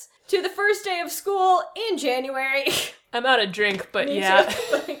dress to the first day of school in January. I'm out of drink, but Me yeah.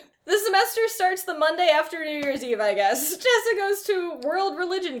 too. The semester starts the Monday after New Year's Eve, I guess. Tessa goes to world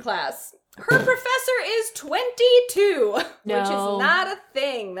religion class. Her professor is 22, no. Which is not a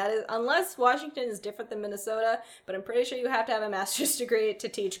thing. That is, unless Washington is different than Minnesota, but I'm pretty sure you have to have a master's degree to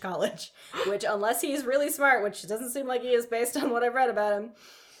teach college, which unless he's really smart, which doesn't seem like he is based on what I've read about him,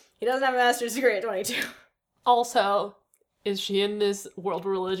 he doesn't have a master's degree at 22. Also, is she in this world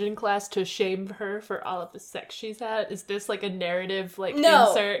religion class to shame her for all of the sex she's had? Is this like a narrative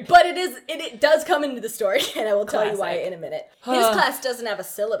insert? But it does come into the story, and I will tell you why in a minute. His class doesn't have a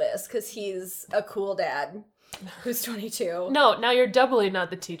syllabus because he's a cool dad who's 22. No, now you're doubly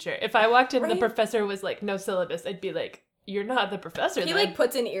not the teacher. If I walked in and the professor was like, no syllabus, I'd be like, you're not the professor. He like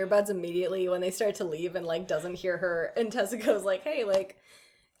puts in earbuds immediately when they start to leave and like doesn't hear her, and Tessa goes like, hey, like,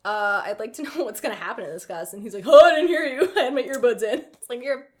 I'd like to know what's gonna happen in this class. And he's like, oh, I didn't hear you. I had my earbuds in. It's like,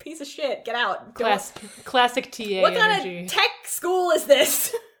 you're a piece of shit. Get out. Classic TA what energy. Kind of tech school is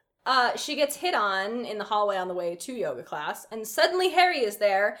this? She gets hit on in the hallway on the way to yoga class, and suddenly Harry is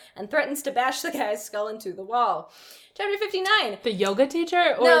there and threatens to bash the guy's skull into the wall. Chapter 59. The yoga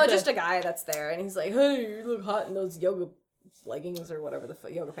teacher? Or no, just a guy that's there, and he's like, hey, you look hot in those yoga leggings or whatever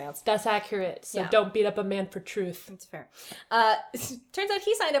yoga pants. That's accurate. So don't beat up a man for truth. That's fair. Turns out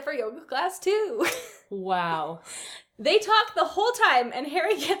he signed up for yoga class too. Wow. They talk the whole time, and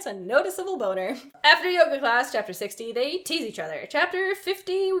Harry gets a noticeable boner. After yoga class, chapter 60, they tease each other. Chapter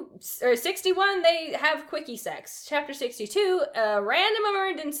 61, they have quickie sex. Chapter 62, a random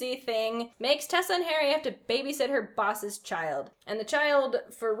emergency thing makes Tessa and Harry have to babysit her boss's child. And the child,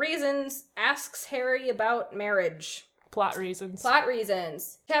 for reasons, asks Harry about marriage. Plot reasons.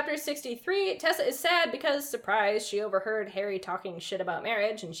 Chapter 63, Tessa is sad because, surprise, she overheard Harry talking shit about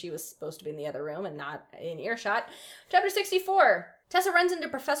marriage, and she was supposed to be in the other room and not in earshot. Chapter 64, Tessa runs into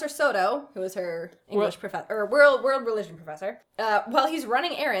Professor Soto, who is her English professor, or world religion professor, while he's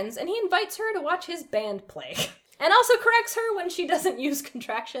running errands, and he invites her to watch his band play. And also corrects her when she doesn't use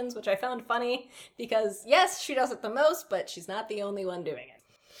contractions, which I found funny, because yes, she does it the most, but she's not the only one doing it.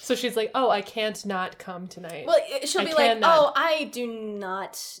 So she's like, oh, I can't not come tonight. Well, she'll be like, oh, I do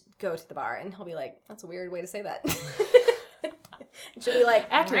not go to the bar. And he'll be like, that's a weird way to say that. And she'll be like,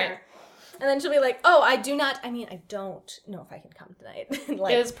 accurate. And then she'll be like, oh, I don't know if I can come tonight.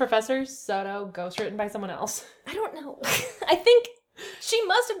 Like, is Professor Soto ghostwritten by someone else? I don't know. I think she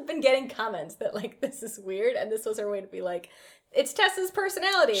must have been getting comments that, like, this is weird. And this was her way to be like, it's Tessa's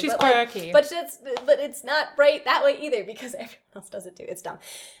personality. She's quirky. But it's not right that way either, because everyone else does it too. It's dumb.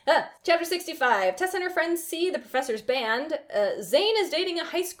 Chapter 65. Tessa and her friends see the professor's band. Zane is dating a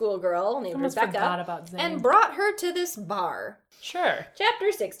high school girl named Rebecca. Forgot about Zane. And brought her to this bar. Sure.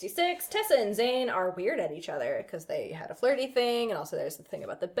 Chapter 66. Tessa and Zane are weird at each other because they had a flirty thing, and also there's the thing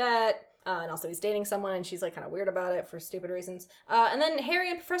about the bet. And also he's dating someone, and she's, like, kind of weird about it for stupid reasons. And then Harry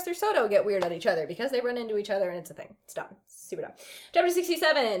and Professor Soto get weird at each other because they run into each other, and it's a thing. It's dumb. Super dumb. Chapter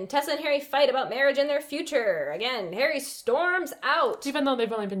 67. Tessa and Harry fight about marriage and their future. Again, Harry storms out. Even though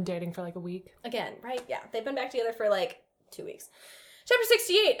they've only been dating for, like, a week. Again, right? Yeah. They've been back together for, like, 2 weeks. Chapter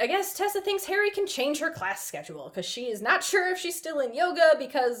 68. I guess Tessa thinks Harry can change her class schedule because she is not sure if she's still in yoga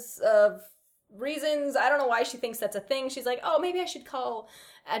because of reasons. I don't know why she thinks that's a thing. She's like, oh, maybe I should call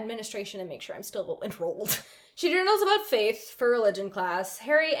administration and make sure I'm still enrolled. She journals about faith for religion class.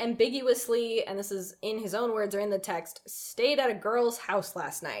 Harry ambiguously, and this is in his own words or in the text, stayed at a girl's house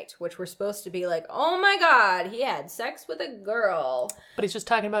last night, which we're supposed to be like, oh my god, he had sex with a girl. But he's just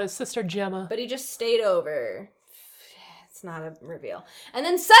talking about his sister Gemma. But he just stayed over. It's not a reveal. And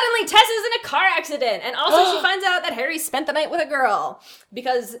then suddenly Tessa's in a car accident. And also she finds out that Harry spent the night with a girl.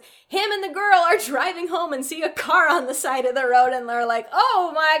 Because him and the girl are driving home and see a car on the side of the road. And they're like,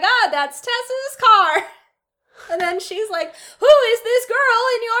 oh my god, that's Tessa's car. And then she's like, who is this girl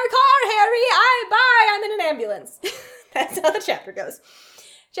in your car, Harry? I'm in an ambulance. That's how the chapter goes.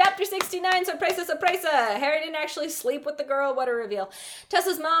 Chapter 69, surpresa, surpresa. Harry didn't actually sleep with the girl. What a reveal.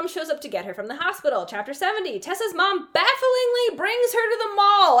 Tessa's mom shows up to get her from the hospital. Chapter 70, Tessa's mom bafflingly brings her to the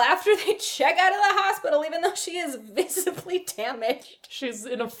mall after they check out of the hospital, even though she is visibly damaged. She's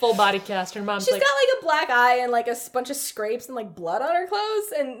in a full body cast. Her mom's She's got like a black eye and like a bunch of scrapes and like blood on her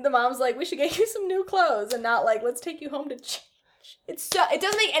clothes. And the mom's like, we should get you some new clothes, and not like, let's take you home to change. It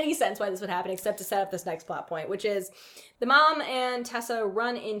doesn't make any sense why this would happen except to set up this next plot point, which is the mom and Tessa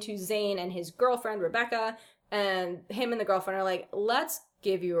run into Zane and his girlfriend, Rebecca, and him and the girlfriend are like, let's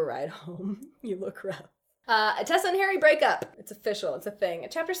give you a ride home. You look rough. Tessa and Harry break up. It's official. It's a thing.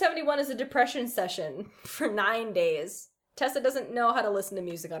 Chapter 71 is a depression session for 9 days. Tessa doesn't know how to listen to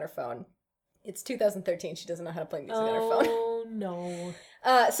music on her phone. It's 2013. She doesn't know how to play music on her phone. Oh, no.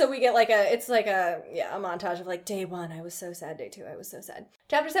 So we get a montage of like day 1, I was so sad, day 2, I was so sad.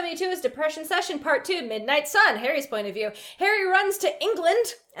 Chapter 72 is Depression Session Part 2, Midnight Sun, Harry's point of view. Harry runs to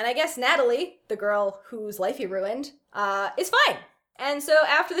England, and I guess Natalie, the girl whose life he ruined, is fine. And so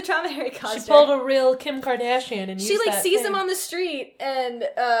after the trauma Harry caused she pulled a real Kim Kardashian and she like sees him on the street and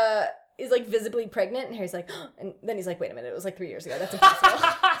is like visibly pregnant, and Harry's like, oh, and then he's like, wait a minute, it was like 3 years ago, that's impossible.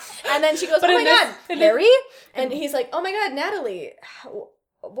 And then she goes, oh my god, Harry? And he's like, oh my god, Natalie,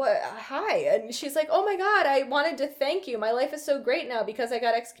 what, hi. And she's like, oh my god, I wanted to thank you. My life is so great now because I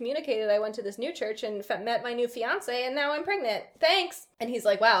got excommunicated. I went to this new church and met my new fiance, and now I'm pregnant. Thanks. And he's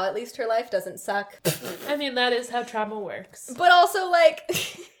like, wow, at least her life doesn't suck. I mean, that is how trauma works. But also,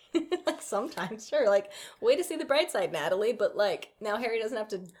 like, like sometimes, sure, like, way to see the bright side, Natalie, but like, now Harry doesn't have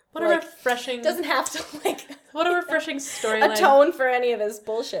to, what a refreshing, doesn't have to, like, what a refreshing storyline. Atone for any of his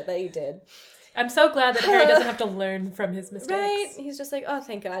bullshit that he did. I'm so glad that Harry doesn't have to learn from his mistakes. Right? He's just like, oh,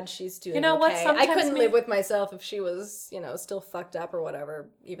 thank God she's doing You know what? okay. Sometimes I couldn't live with myself if she was, still fucked up or whatever,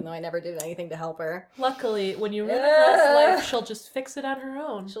 even though I never did anything to help her. Luckily, when you run across life, she'll just fix it on her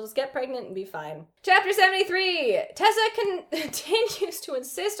own. She'll just get pregnant and be fine. Chapter 73! Tessa continues to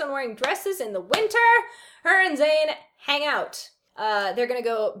insist on wearing dresses in the winter. Her and Zane hang out. They're gonna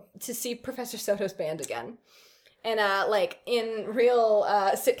go to see Professor Soto's band again. And, in real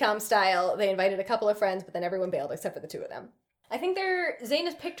sitcom style, they invited a couple of friends, but then everyone bailed except for the two of them. I think Zane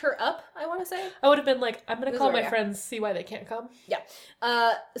has picked her up, I want to say. I would have been like, I'm going to call my friends, see why they can't come. Yeah.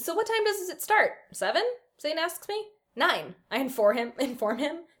 So what time does it start? 7? Zane asks me. 9. I inform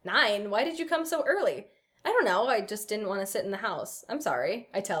him. 9? Why did you come so early? I don't know, I just didn't want to sit in the house. I'm sorry.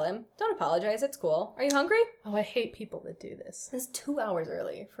 I tell him. Don't apologize, it's cool. Are you hungry? Oh, I hate people that do this. It's 2 hours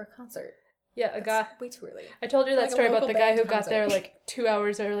early for a concert. Yeah, a guy. Way too early. I told you that story about the guy who got there concert. 2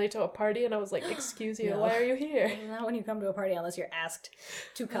 hours early to a party, and I was like, excuse you, why are you here? Not when you come to a party unless you're asked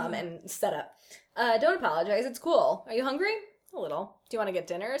to come and set up. Don't apologize, it's cool. Are you hungry? A little. Do you want to get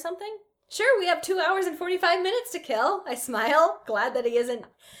dinner or something? Sure, we have 2 hours and 45 minutes to kill. I smile, glad that he isn't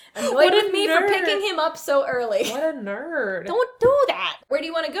annoyed with me for picking him up so early. What a nerd. Don't do that. Where do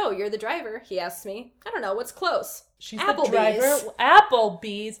you want to go? You're the driver, he asks me. I don't know, what's close? She's Applebee's. the driver.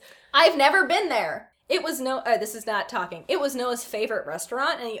 Applebee's. I've never been there. It was this is not talking. It was Noah's favorite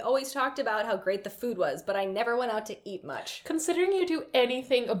restaurant, and he always talked about how great the food was, but I never went out to eat much. Considering you do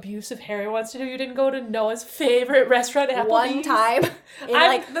anything abusive Harry wants to do, you didn't go to Noah's favorite restaurant, Applebee's? One time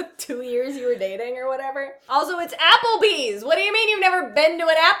in the 2 years you were dating or whatever. Also, it's Applebee's. What do you mean you've never been to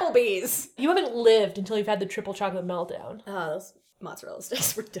an Applebee's? You haven't lived until you've had the triple chocolate meltdown. Oh, those mozzarella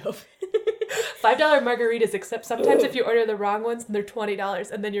sticks were dope. $5 margaritas, except sometimes if you order the wrong ones, they're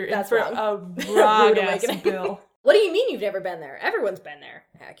 $20, and then you're in for wrong. a wrong ass bill. What do you mean you've never been there? Everyone's been there.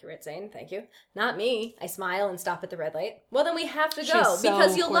 Accurate, Zane. Thank you. Not me. I smile and stop at the red light. Well, then we have to go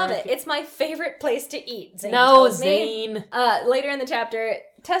because you'll love it. It's my favorite place to eat. Zane tells me. Zane. Later in the chapter,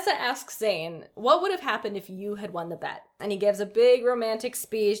 Tessa asks Zane, what would have happened if you had won the bet? And he gives a big romantic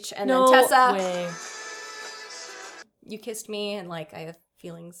speech, and then Tessa... way. You kissed me, and I have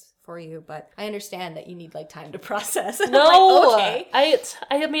feelings for you, but I understand that you need time to process. And No, okay.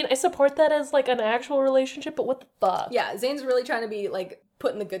 I mean I support that as an actual relationship, but what the fuck? Yeah, Zane's really trying to be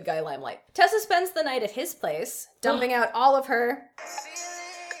put in the good guy limelight. Tessa spends the night at his place, dumping out all of her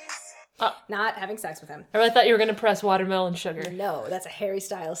not having sex with him. I really thought you were gonna press Watermelon Sugar. No, that's a Harry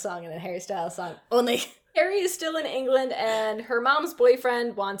Styles song, and a Harry Styles song only. Harry is still in England, and her mom's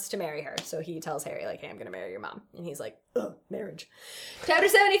boyfriend wants to marry her. So he tells Harry, hey, I'm going to marry your mom. And he's like, ugh, marriage. Chapter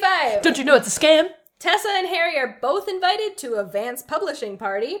 75. Don't you know it's a scam? Tessa and Harry are both invited to a Vance publishing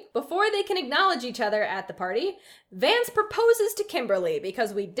party. Before they can acknowledge each other at the party, Vance proposes to Kimberly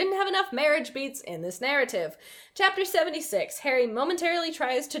because we didn't have enough marriage beats in this narrative. Chapter 76. Harry momentarily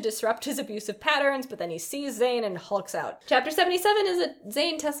tries to disrupt his abusive patterns, but then he sees Zane and hulks out. Chapter 77 is a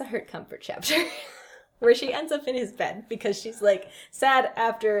Zane-Tessa hurt comfort chapter. Where she ends up in his bed because she's sad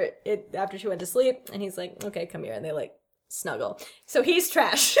after she went to sleep, and he's like, okay, come here, and they snuggle. So he's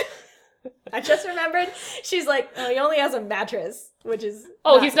trash. I just remembered she's like, oh, he only has a mattress, which is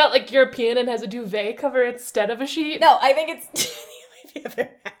he's not European and has a duvet cover instead of a sheet? No, I think it's the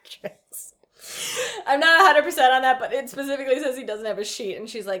other mattress. I'm not 100% on that, but it specifically says he doesn't have a sheet, and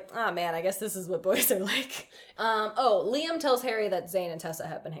she's like, oh man, I guess this is what boys are like. Liam tells Harry that Zane and Tessa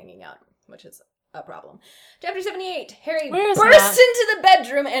have been hanging out, which is a problem. Chapter 78. Harry bursts into the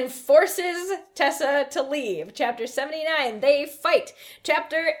bedroom and forces Tessa to leave. Chapter 79. They fight.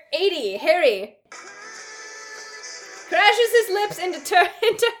 Chapter 80. Harry crashes his lips into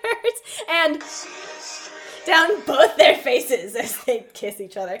hers and down both their faces as they kiss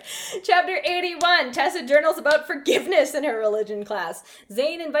each other. Chapter 81. Tessa journals about forgiveness in her religion class.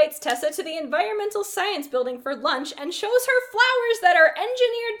 Zane invites Tessa to the environmental science building for lunch and shows her flowers that are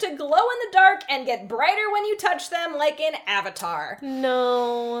engineered to glow in the dark and get brighter when you touch them, like in Avatar.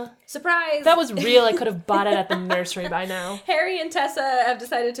 No. Surprise! That was real. I could have bought it at the nursery by now. Harry and Tessa have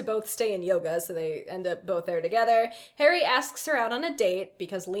decided to both stay in yoga, so they end up both there together. Harry asks her out on a date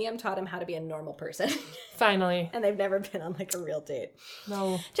because Liam taught him how to be a normal person. Finally. And they've never been on a real date.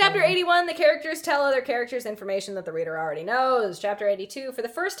 No. Chapter 81, the characters tell other characters information that the reader already knows. Chapter 82, for the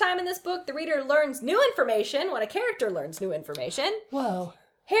first time in this book, the reader learns new information when a character learns new information. Whoa.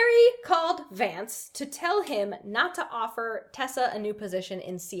 Harry called Vance to tell him not to offer Tessa a new position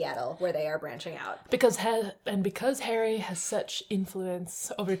in Seattle, where they are branching out. Because Harry has such influence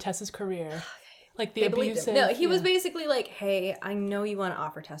over Tessa's career. Like the abusive. No, he was basically like, hey, I know you want to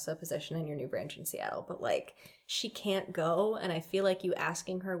offer Tessa a position in your new branch in Seattle, but like she can't go, and I feel like you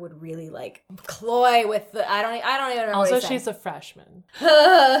asking her would really like cloy with the I don't even know. Also, she's a freshman.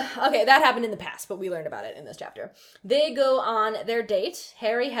 Okay, that happened in the past, but we learned about it in this chapter. They go on their date.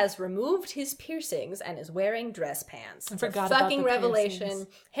 Harry has removed his piercings and is wearing dress pants. I forgot about fucking the revelation. piercings.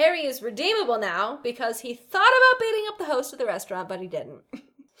 Harry is redeemable now because he thought about beating up the host of the restaurant, but he didn't.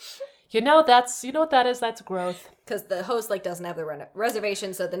 You know what that is? That's growth. Because the host like doesn't have the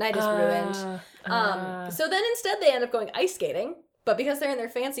reservation, so the night is ruined. So then instead they end up going ice skating, but because they're in their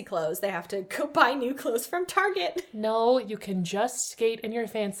fancy clothes, they have to go buy new clothes from Target. No, you can just skate in your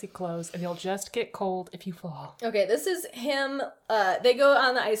fancy clothes, and you'll just get cold if you fall. Okay, this is him. They go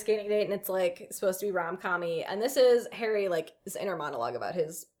on the ice skating date, and it's like supposed to be rom-com-y, and this is Harry like his inner monologue about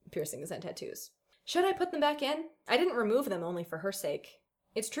his piercings and tattoos. Should I put them back in? I didn't remove them only for her sake.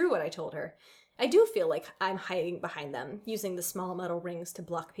 It's true what I told her. I do feel like I'm hiding behind them, using the small metal rings to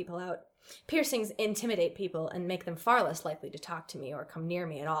block people out. Piercings intimidate people and make them far less likely to talk to me or come near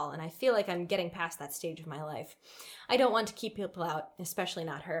me at all, and I feel like I'm getting past that stage of my life. I don't want to keep people out, especially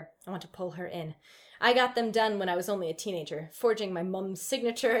not her. I want to pull her in. I got them done when I was only a teenager, forging my mum's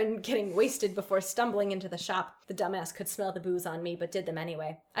signature and getting wasted before stumbling into the shop. The dumbass could smell the booze on me, but did them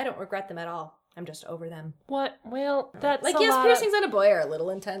anyway. I don't regret them at all. I'm just over them. What? Well, that's like, a yes, lot piercings on a boy are a little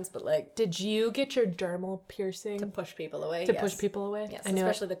intense, but like... Did you get your dermal piercing? To push people away, To push people away? Yes, I knew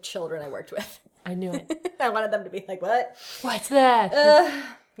especially the children I worked with. I knew it. I wanted them to be like, what? What's that?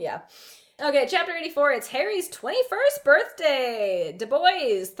 Yeah. Okay, chapter 84, it's Harry's 21st birthday. Du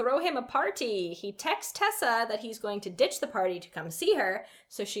Bois throw him a party. He texts Tessa that he's going to ditch the party to come see her,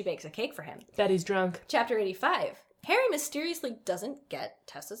 so she bakes a cake for him. Bet he's drunk. Chapter 85. Harry mysteriously doesn't get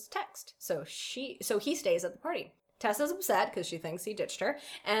Tessa's text, so he stays at the party. Tessa's upset because she thinks he ditched her,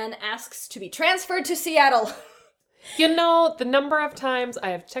 and asks to be transferred to Seattle. You know, the number of times I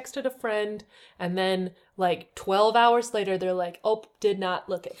have texted a friend, and then, like, 12 hours later, they're like, oh, did not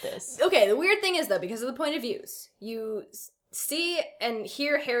look at this. Okay, the weird thing is, though, because of the point of views, you see and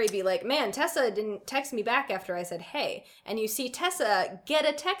hear Harry be like, man, Tessa didn't text me back after I said hey. And you see Tessa get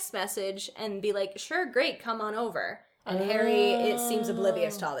a text message and be like, sure, great, come on over. And Harry, it seems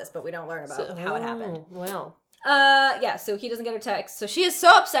oblivious to all this, but we don't learn about how it happened. Well. Yeah, so he doesn't get her text. So she is so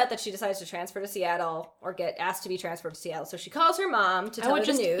upset that she decides to transfer to Seattle, or get asked to be transferred to Seattle. So she calls her mom to tell her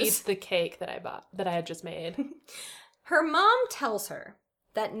the news. I would just eat the cake that I had just made. Her mom tells her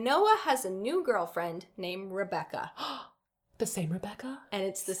that Noah has a new girlfriend named Rebecca. The same Rebecca? And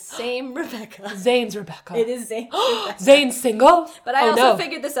it's the same Rebecca. Zane's Rebecca. It is Zane's Rebecca. Zane's single? But I also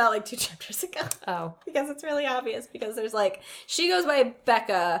figured this out like 2 chapters ago. Oh. Because it's really obvious. Because there's like, she goes by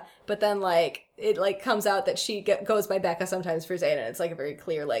Becca, but then like, it like comes out that she goes by Becca sometimes for Zane, and it's like a very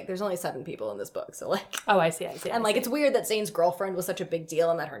clear, like, there's only 7 people in this book, so like... Oh, I see. And like, it's weird that Zane's girlfriend was such a big deal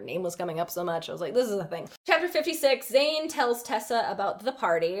and that her name was coming up so much. I was like, this is a thing. Chapter 56, Zane tells Tessa about the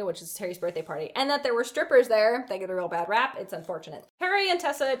party, which is Harry's birthday party, and that there were strippers there. They get a real bad rap. It's unfortunate. Harry and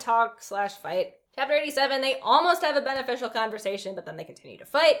Tessa talk/fight. Chapter 87, they almost have a beneficial conversation, but then they continue to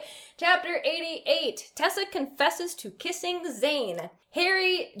fight. Chapter 88, Tessa confesses to kissing Zane.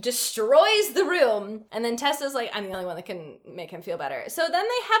 Harry destroys the room, and then Tessa's like, I'm the only one that can make him feel better. So then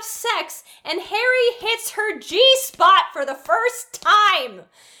they have sex, and Harry hits her G-spot for the first time.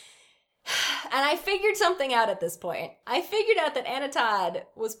 And I figured something out at this point. I figured out that Anna Todd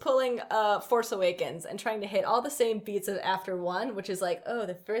was pulling Force Awakens and trying to hit all the same beats as After One, which is like, oh,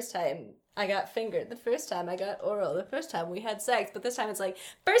 the first time I got fingered, the first time I got oral, the first time we had sex, but this time it's like,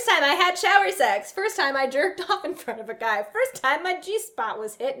 first time I had shower sex, first time I jerked off in front of a guy, first time my G-spot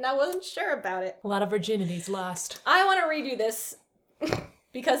was hit and I wasn't sure about it. A lot of virginities lost. I want to redo this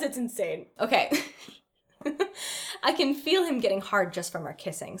because it's insane. Okay. I can feel him getting hard just from our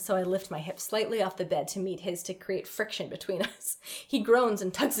kissing, so I lift my hips slightly off the bed to meet his to create friction between us. He groans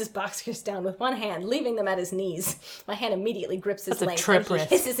and tugs his boxers down with one hand, leaving them at his knees. My hand immediately grips his length and he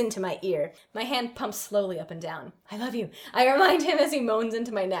hisses into my ear. My hand pumps slowly up and down. I love you, I remind him as he moans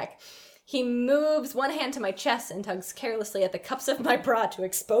into my neck. He moves one hand to my chest and tugs carelessly at the cups of my bra to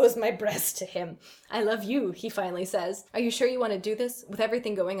expose my breast to him. I love you, he finally says. Are you sure you want to do this, with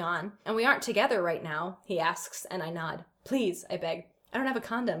everything going on? And we aren't together right now, he asks, and I nod. Please, I beg. I don't have a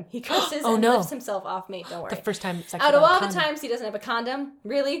condom. He curses lifts himself off me. Don't worry. The first time it's out of all the times he doesn't have a condom,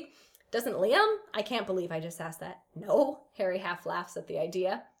 really? Doesn't Liam? I can't believe I just asked that. No, Harry half laughs at the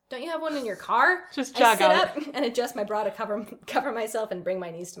idea. Don't you have one in your car? Just jog I sit up and adjust my bra to cover myself and bring my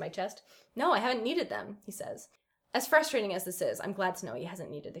knees to my chest. No, I haven't needed them, he says. As frustrating as this is, I'm glad to know he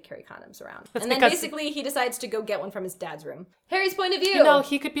hasn't needed to carry condoms around. And then basically he decides to go get one from his dad's room. Harry's point of view. You know,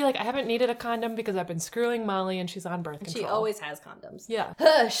 he could be like, I haven't needed a condom because I've been screwing Molly and she's on birth control. She always has condoms.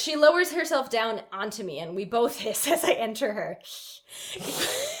 Yeah. She lowers herself down onto me and we both hiss as I enter her.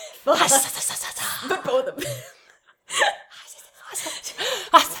 But both of them.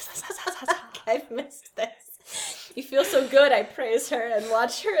 I've missed this. You feel so good, I praise her and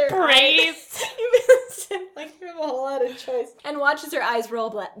watch her... Praise! Like you have a whole lot of choice. And watches her eyes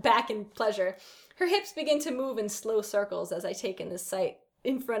roll back in pleasure. Her hips begin to move in slow circles as I take in this sight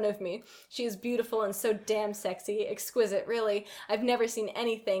in front of me. She is beautiful and so damn sexy. Exquisite, really. I've never seen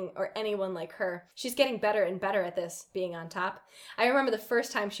anything or anyone like her. She's getting better and better at this, being on top. I remember the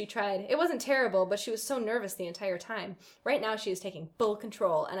first time she tried. It wasn't terrible, but she was so nervous the entire time. Right now she is taking full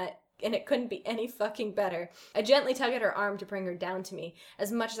control, and it couldn't be any fucking better. I gently tug at her arm to bring her down to me.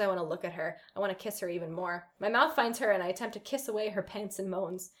 As much as I want to look at her, I want to kiss her even more. My mouth finds her and I attempt to kiss away her pants and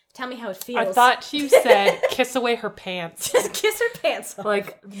moans. Tell me how it feels. I thought you said kiss away her pants. Just kiss her pants off.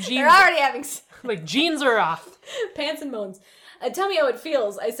 Like jeans. They're already having... Like jeans are off. Pants and moans. Tell me how it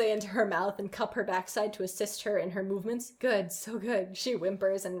feels, I say into her mouth and cup her backside to assist her in her movements. Good, so good. She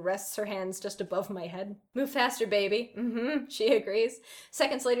whimpers and rests her hands just above my head. Move faster, baby. Mm-hmm, she agrees.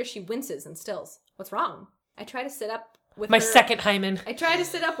 Seconds later, she winces and stills. What's wrong? I try to sit up with my her. second hymen. I try to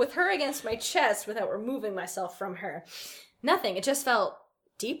sit up with her against my chest without removing myself from her. Nothing. It just felt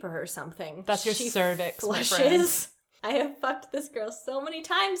deeper or something. That's your cervix, flushes. my friend. I have fucked this girl so many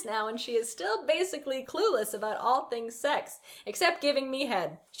times now, and she is still basically clueless about all things sex, except giving me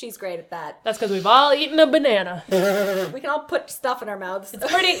head. She's great at that. That's because we've all eaten a banana. We can all put stuff in our mouths.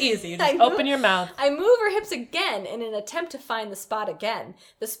 It's pretty easy. You just open your mouth. I move her hips again in an attempt to find the spot again.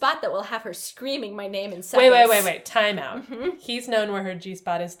 The spot that will have her screaming my name in seconds. Wait. Time out. Mm-hmm. He's known where her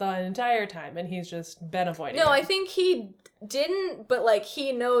G-spot is the entire time, and he's just been avoiding it. No, I think he didn't, but like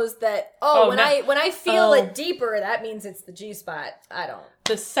he knows that when I feel it deeper, that means it's the G-spot. I don't.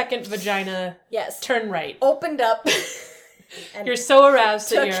 The second vagina. Yes. Turn right. Opened up. And you're so aroused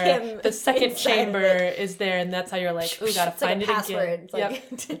that the second chamber is there, and that's how you're like, ooh, gotta find it again. It's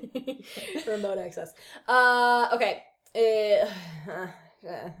like remote access. Okay.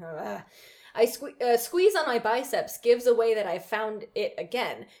 I squeeze on my biceps, gives away that I found it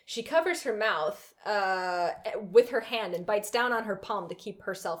again. She covers her mouth with her hand and bites down on her palm to keep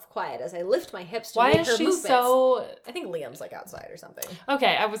herself quiet as I lift my hips to make her movements. Why is she so... I think Liam's like outside or something.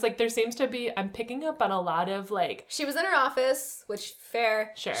 Okay, I was like, there seems to be... I'm picking up on a lot of like... She was in her office, which,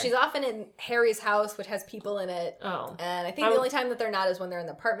 fair. Sure. She's often in Harry's house, which has people in it. Oh. And I think the only time that they're not is when they're in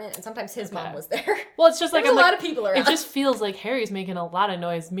the apartment, and sometimes his mom was there. Well, it's just like... There's a lot of people around. It just feels like Harry's making a lot of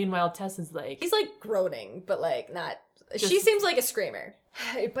noise, meanwhile Tess is like... He's like groaning, but like not... She seems like a screamer.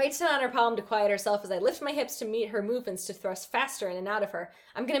 It bites down on her palm to quiet herself as I lift my hips to meet her movements to thrust faster in and out of her.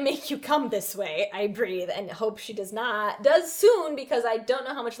 I'm gonna make you come this way, I breathe, and hope she does not. Does soon, because I don't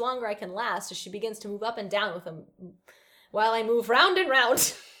know how much longer I can last as she begins to move up and down with him while I move round and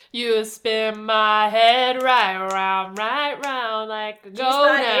round. You spin my head right round, like a go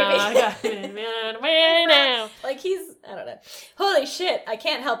now. Like he's, I don't know. Holy shit, I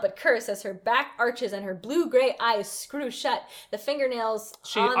can't help but curse as her back arches and her blue-gray eyes screw shut. The fingernails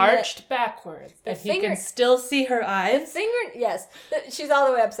She arched backwards, and he can still see her eyes. Yes, she's all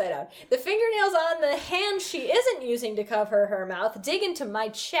the way upside down. The fingernails on the hand she isn't using to cover her mouth dig into my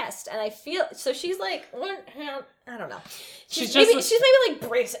chest, and I feel, so she's like, one hand, I don't know. She's maybe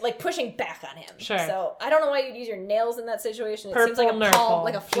like pushing back on him. Sure. So I don't know why you'd use your nails in that situation. It purple seems like a palm,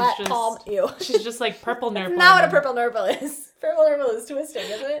 like a flat palm. Ew. She's just like purple nurple. Not what a purple nurple is. Purple nurple is twisting,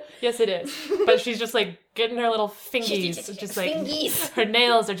 isn't it? Yes, it is. But she's just like getting her little fingies. Just like her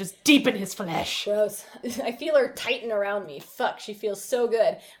nails are just deep in his flesh. Gross. I feel her tighten around me. Fuck, she feels so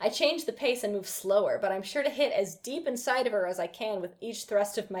good. I change the pace and move slower, but I'm sure to hit as deep inside of her as I can with each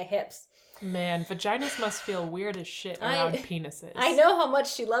thrust of my hips. Man, vaginas must feel weird as shit around penises. I know how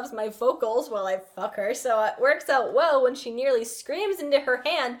much she loves my vocals while I fuck her, so it works out well when she nearly screams into her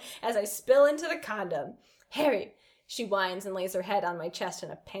hand as I spill into the condom. Harry, she whines and lays her head on my chest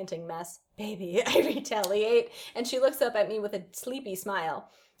in a panting mess. Baby, I retaliate, and she looks up at me with a sleepy smile.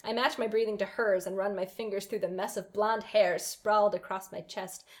 I match my breathing to hers and run my fingers through the mess of blonde hair sprawled across my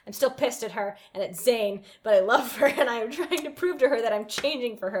chest. I'm still pissed at her and at Zane, but I love her and I am trying to prove to her that I'm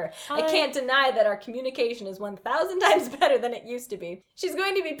changing for her. I can't deny that our communication is 1,000 times better than it used to be. She's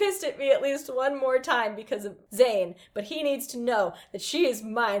going to be pissed at me at least one more time because of Zane, but he needs to know that she is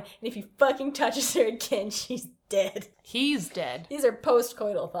mine, and if he fucking touches her again, she's dead. He's dead. These are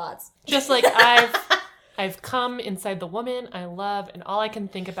post-coital thoughts. Just like I've come inside the woman I love, and all I can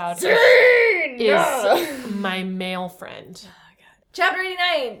think about Zane! is my male friend. Chapter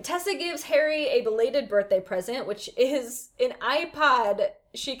 89. Tessa gives Harry a belated birthday present, which is an iPod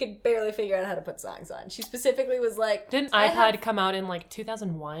she could barely figure out how to put songs on. She specifically was like... Didn't iPod come out in, like,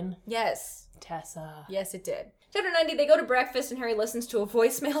 2001? Yes. Tessa. Yes, it did. Chapter 90, they go to breakfast and Harry listens to a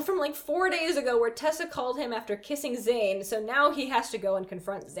voicemail from like 4 days ago where Tessa called him after kissing Zane, so now he has to go and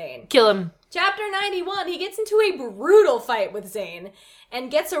confront Zane. Kill him. Chapter 91, he gets into a brutal fight with Zane and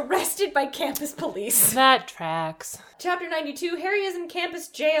gets arrested by campus police. That tracks. Chapter 92, Harry is in campus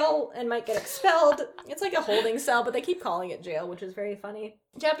jail and might get expelled. It's like a holding cell, but they keep calling it jail, which is very funny.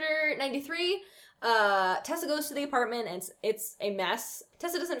 Chapter 93, Tessa goes to the apartment and it's a mess.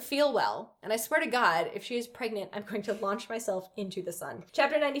 Tessa doesn't feel well, and I swear to God, if she is pregnant, I'm going to launch myself into the sun.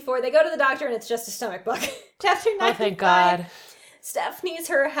 Chapter 94, they go to the doctor and it's just a stomach bug. Chapter 95. Oh, thank God. Steph needs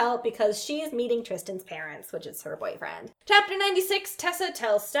her help because she is meeting Tristan's parents, which is her boyfriend. Chapter 96, Tessa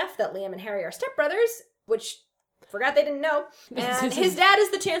tells Steph that Liam and Harry are stepbrothers, which... forgot they didn't know. And his dad is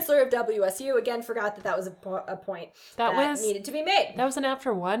the chancellor of WSU. Again, forgot that was a point that needed to be made. That was an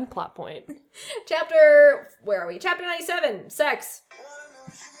after one plot point. Where are we? Chapter 97, sex.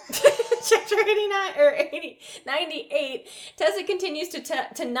 Chapter 89, or 98, Tessa continues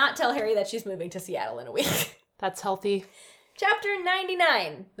to not tell Harry that she's moving to Seattle in a week. That's healthy. Chapter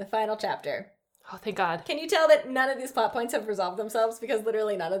 99, the final chapter. Oh, thank God. Can you tell that none of these plot points have resolved themselves? Because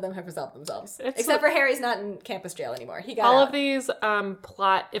literally none of them have resolved themselves. Except for Harry's not in campus jail anymore. He got all out. of these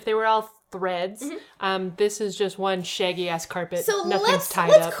plot, if they were all threads, this is just one shaggy-ass carpet. So Nothing's tied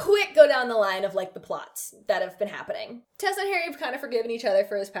let's up. quick go down the line of, like, the plots that have been happening. Tessa and Harry have kind of forgiven each other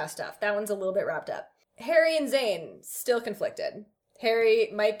for his past stuff. That one's a little bit wrapped up. Harry and Zane, still conflicted. Harry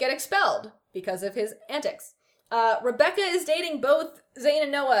might get expelled because of his antics. Rebecca is dating both Zane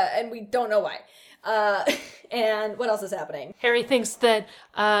and Noah, and we don't know why. And what else is happening? Harry thinks that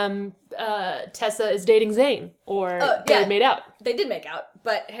Tessa is dating Zane, or they made out. They did make out,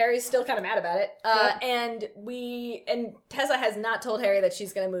 but Harry's still kind of mad about it. And Tessa has not told Harry that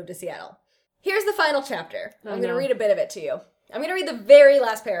she's going to move to Seattle. Here's the final chapter. I'm going to read a bit of it to you. I'm going to read the very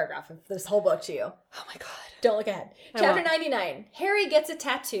last paragraph of this whole book to you. Oh my God. Don't look ahead. Chapter 99. Harry gets a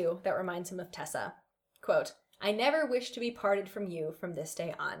tattoo that reminds him of Tessa. Quote, I never wish to be parted from you from this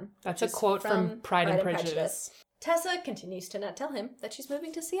day on. That's a quote from Pride and Prejudice. Tessa continues to not tell him that she's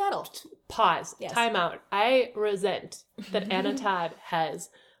moving to Seattle. Pause. Yes. Time out. I resent that Anna Todd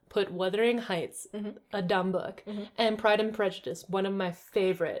has put Wuthering Heights, a dumb book, and Pride and Prejudice, one of my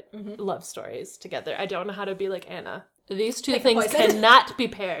favorite love stories, together. I don't know how to be like Anna. These two things cannot be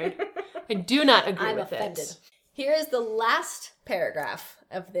paired. I do not agree with offended. It. Here is the last paragraph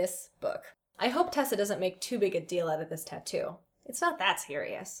of this book. I hope Tessa doesn't make too big a deal out of this tattoo. It's not that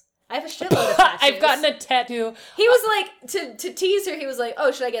serious. I have a shitload of tattoos. I've gotten a tattoo. He was like, to tease her, he was like,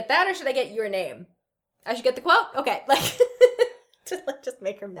 oh, should I get that or should I get your name? I should get the quote? Okay. Like, just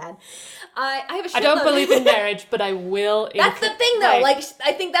make her mad. I have a shitload. I don't believe in marriage, but I will. That's the thing, though. Like,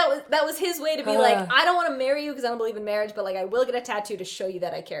 I think that was his way to be like, I don't want to marry you because I don't believe in marriage, but like, I will get a tattoo to show you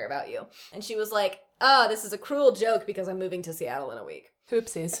that I care about you. And she was like, oh, this is a cruel joke because I'm moving to Seattle in a week.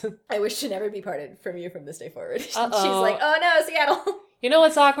 Oopsies. I wish to never be parted from you from this day forward. She's like, oh no, Seattle. You know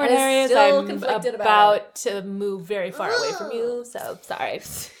what's awkward, Harry, is I'm about to move very far away from you, so sorry.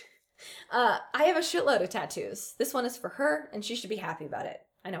 I have a shitload of tattoos. This one is for her, and she should be happy about it.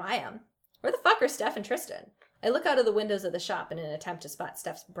 I know I am. Where the fuck are Steph and Tristan? I look out of the windows of the shop in an attempt to spot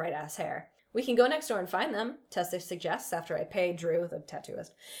Steph's bright-ass hair. We can go next door and find them, Tessa suggests after I pay Drew, the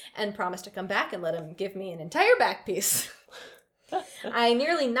tattooist, and promise to come back and let him give me an entire back piece. I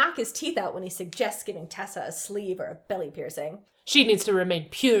nearly knock his teeth out when he suggests giving Tessa a sleeve or a belly piercing. She needs to remain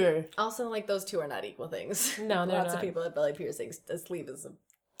pure. Also, like, those two are not equal things. No, they're Lots not. of people have belly piercings. A sleeve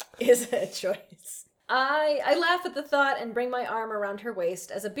is a choice. I laugh at the thought and bring my arm around her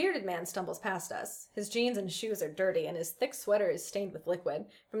waist as a bearded man stumbles past us. His jeans and shoes are dirty, and his thick sweater is stained with liquid.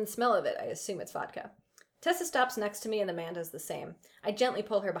 From the smell of it, I assume it's vodka. Tessa stops next to me, and the man does the same. I gently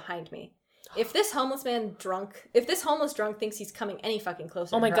pull her behind me. If this homeless drunk thinks he's coming any fucking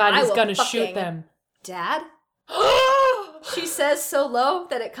closer, oh my God, he's gonna shoot them. Dad? She says so low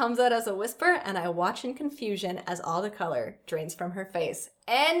that it comes out as a whisper, and I watch in confusion as all the color drains from her face.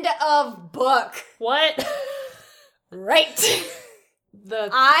 End of book. What? Right.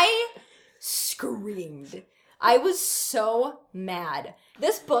 I screamed. I was so mad.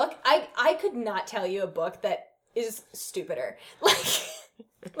 This book, I could not tell you a book that is stupider.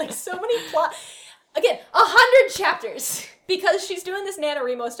 Like so many plot. Again, 100 chapters. Because she's doing this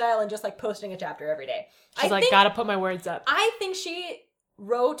NaNoWriMo style and just like posting a chapter every day. She's gotta put my words up. I think she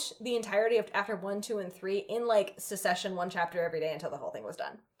wrote the entirety of After 1, 2, and 3 in, like, succession, one chapter every day until the whole thing was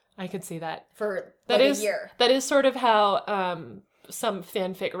done. I could see that. For, like, a year. That is sort of how some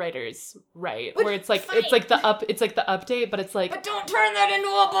fanfic writers write, where it's like the update, but it's like, but don't turn that into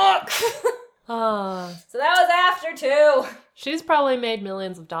a book. So that was After 2. She's probably made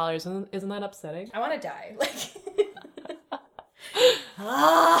millions of dollars. Isn't that upsetting? I want to die.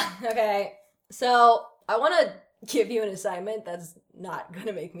 Okay. So I want to give you an assignment that's not going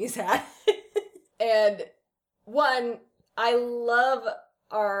to make me sad. And one, I love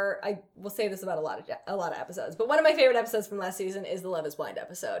I will say this about a lot of episodes, but one of my favorite episodes from last season is the Love is Blind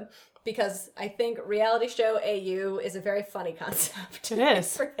episode, because I think reality show AU is a very funny concept. It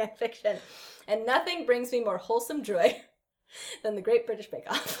is. For fanfiction. And nothing brings me more wholesome joy than the Great British Bake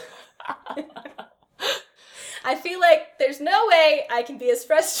Off. I feel like there's no way I can be as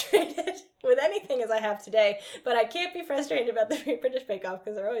frustrated with anything as I have today, but I can't be frustrated about the Great British Bake Off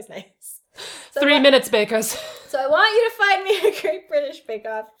because they're always nice. So 3 minutes, Bakers. So I want you to find me a Great British Bake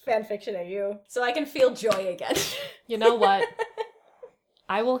Off fanfiction AU so I can feel joy again. You know what?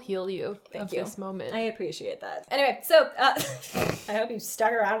 I will heal you of this moment. I appreciate that. Anyway, so I hope you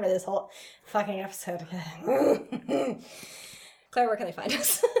stuck around for this whole fucking episode. Claire, where can they find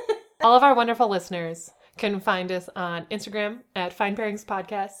us? All of our wonderful listeners can find us on Instagram at Fine Pairings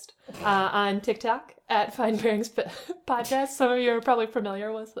Podcast, on TikTok at Fine Pairings Podcast. Some of you are probably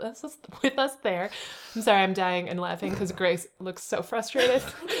familiar with us there. I'm sorry, I'm dying and laughing because Grace looks so frustrated.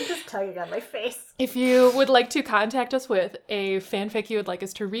 I'm just tugging on my face. If you would like to contact us with a fanfic you would like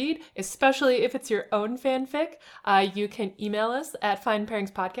us to read, especially if it's your own fanfic, you can email us at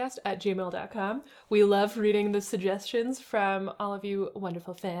finepairingspodcast@gmail.com. We love reading the suggestions from all of you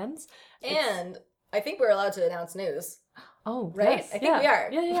wonderful fans. And I think we're allowed to announce news. Oh, right? Yes, I think we are.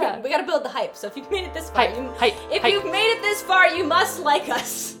 Yeah. We gotta build the hype. So if you've made it this far, you've made it this far, you must like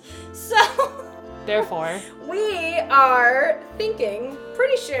us. So therefore, we are thinking,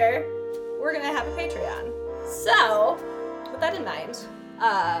 pretty sure, we're gonna have a Patreon. So with that in mind,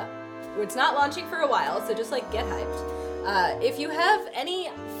 it's not launching for a while, so just like get hyped. If you have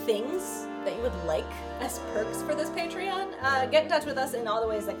any things that you would like as perks for this Patreon, get in touch with us in all the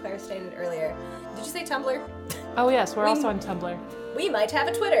ways that Claire stated earlier. Did you say Tumblr? Oh yes, we're also on Tumblr. We might have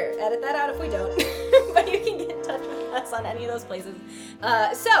a Twitter. Edit that out if we don't. But you can get in touch with us on any of those places.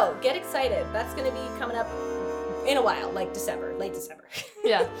 So get excited. That's going to be coming up in a while, like December, late December.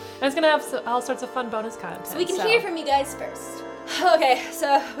 Yeah, and it's going to have all sorts of fun bonus content. So we can hear from you guys first. Okay,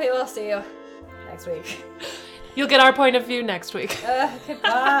 so we will see you next week. You'll get our point of view next week.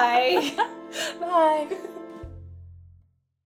 Goodbye. Bye.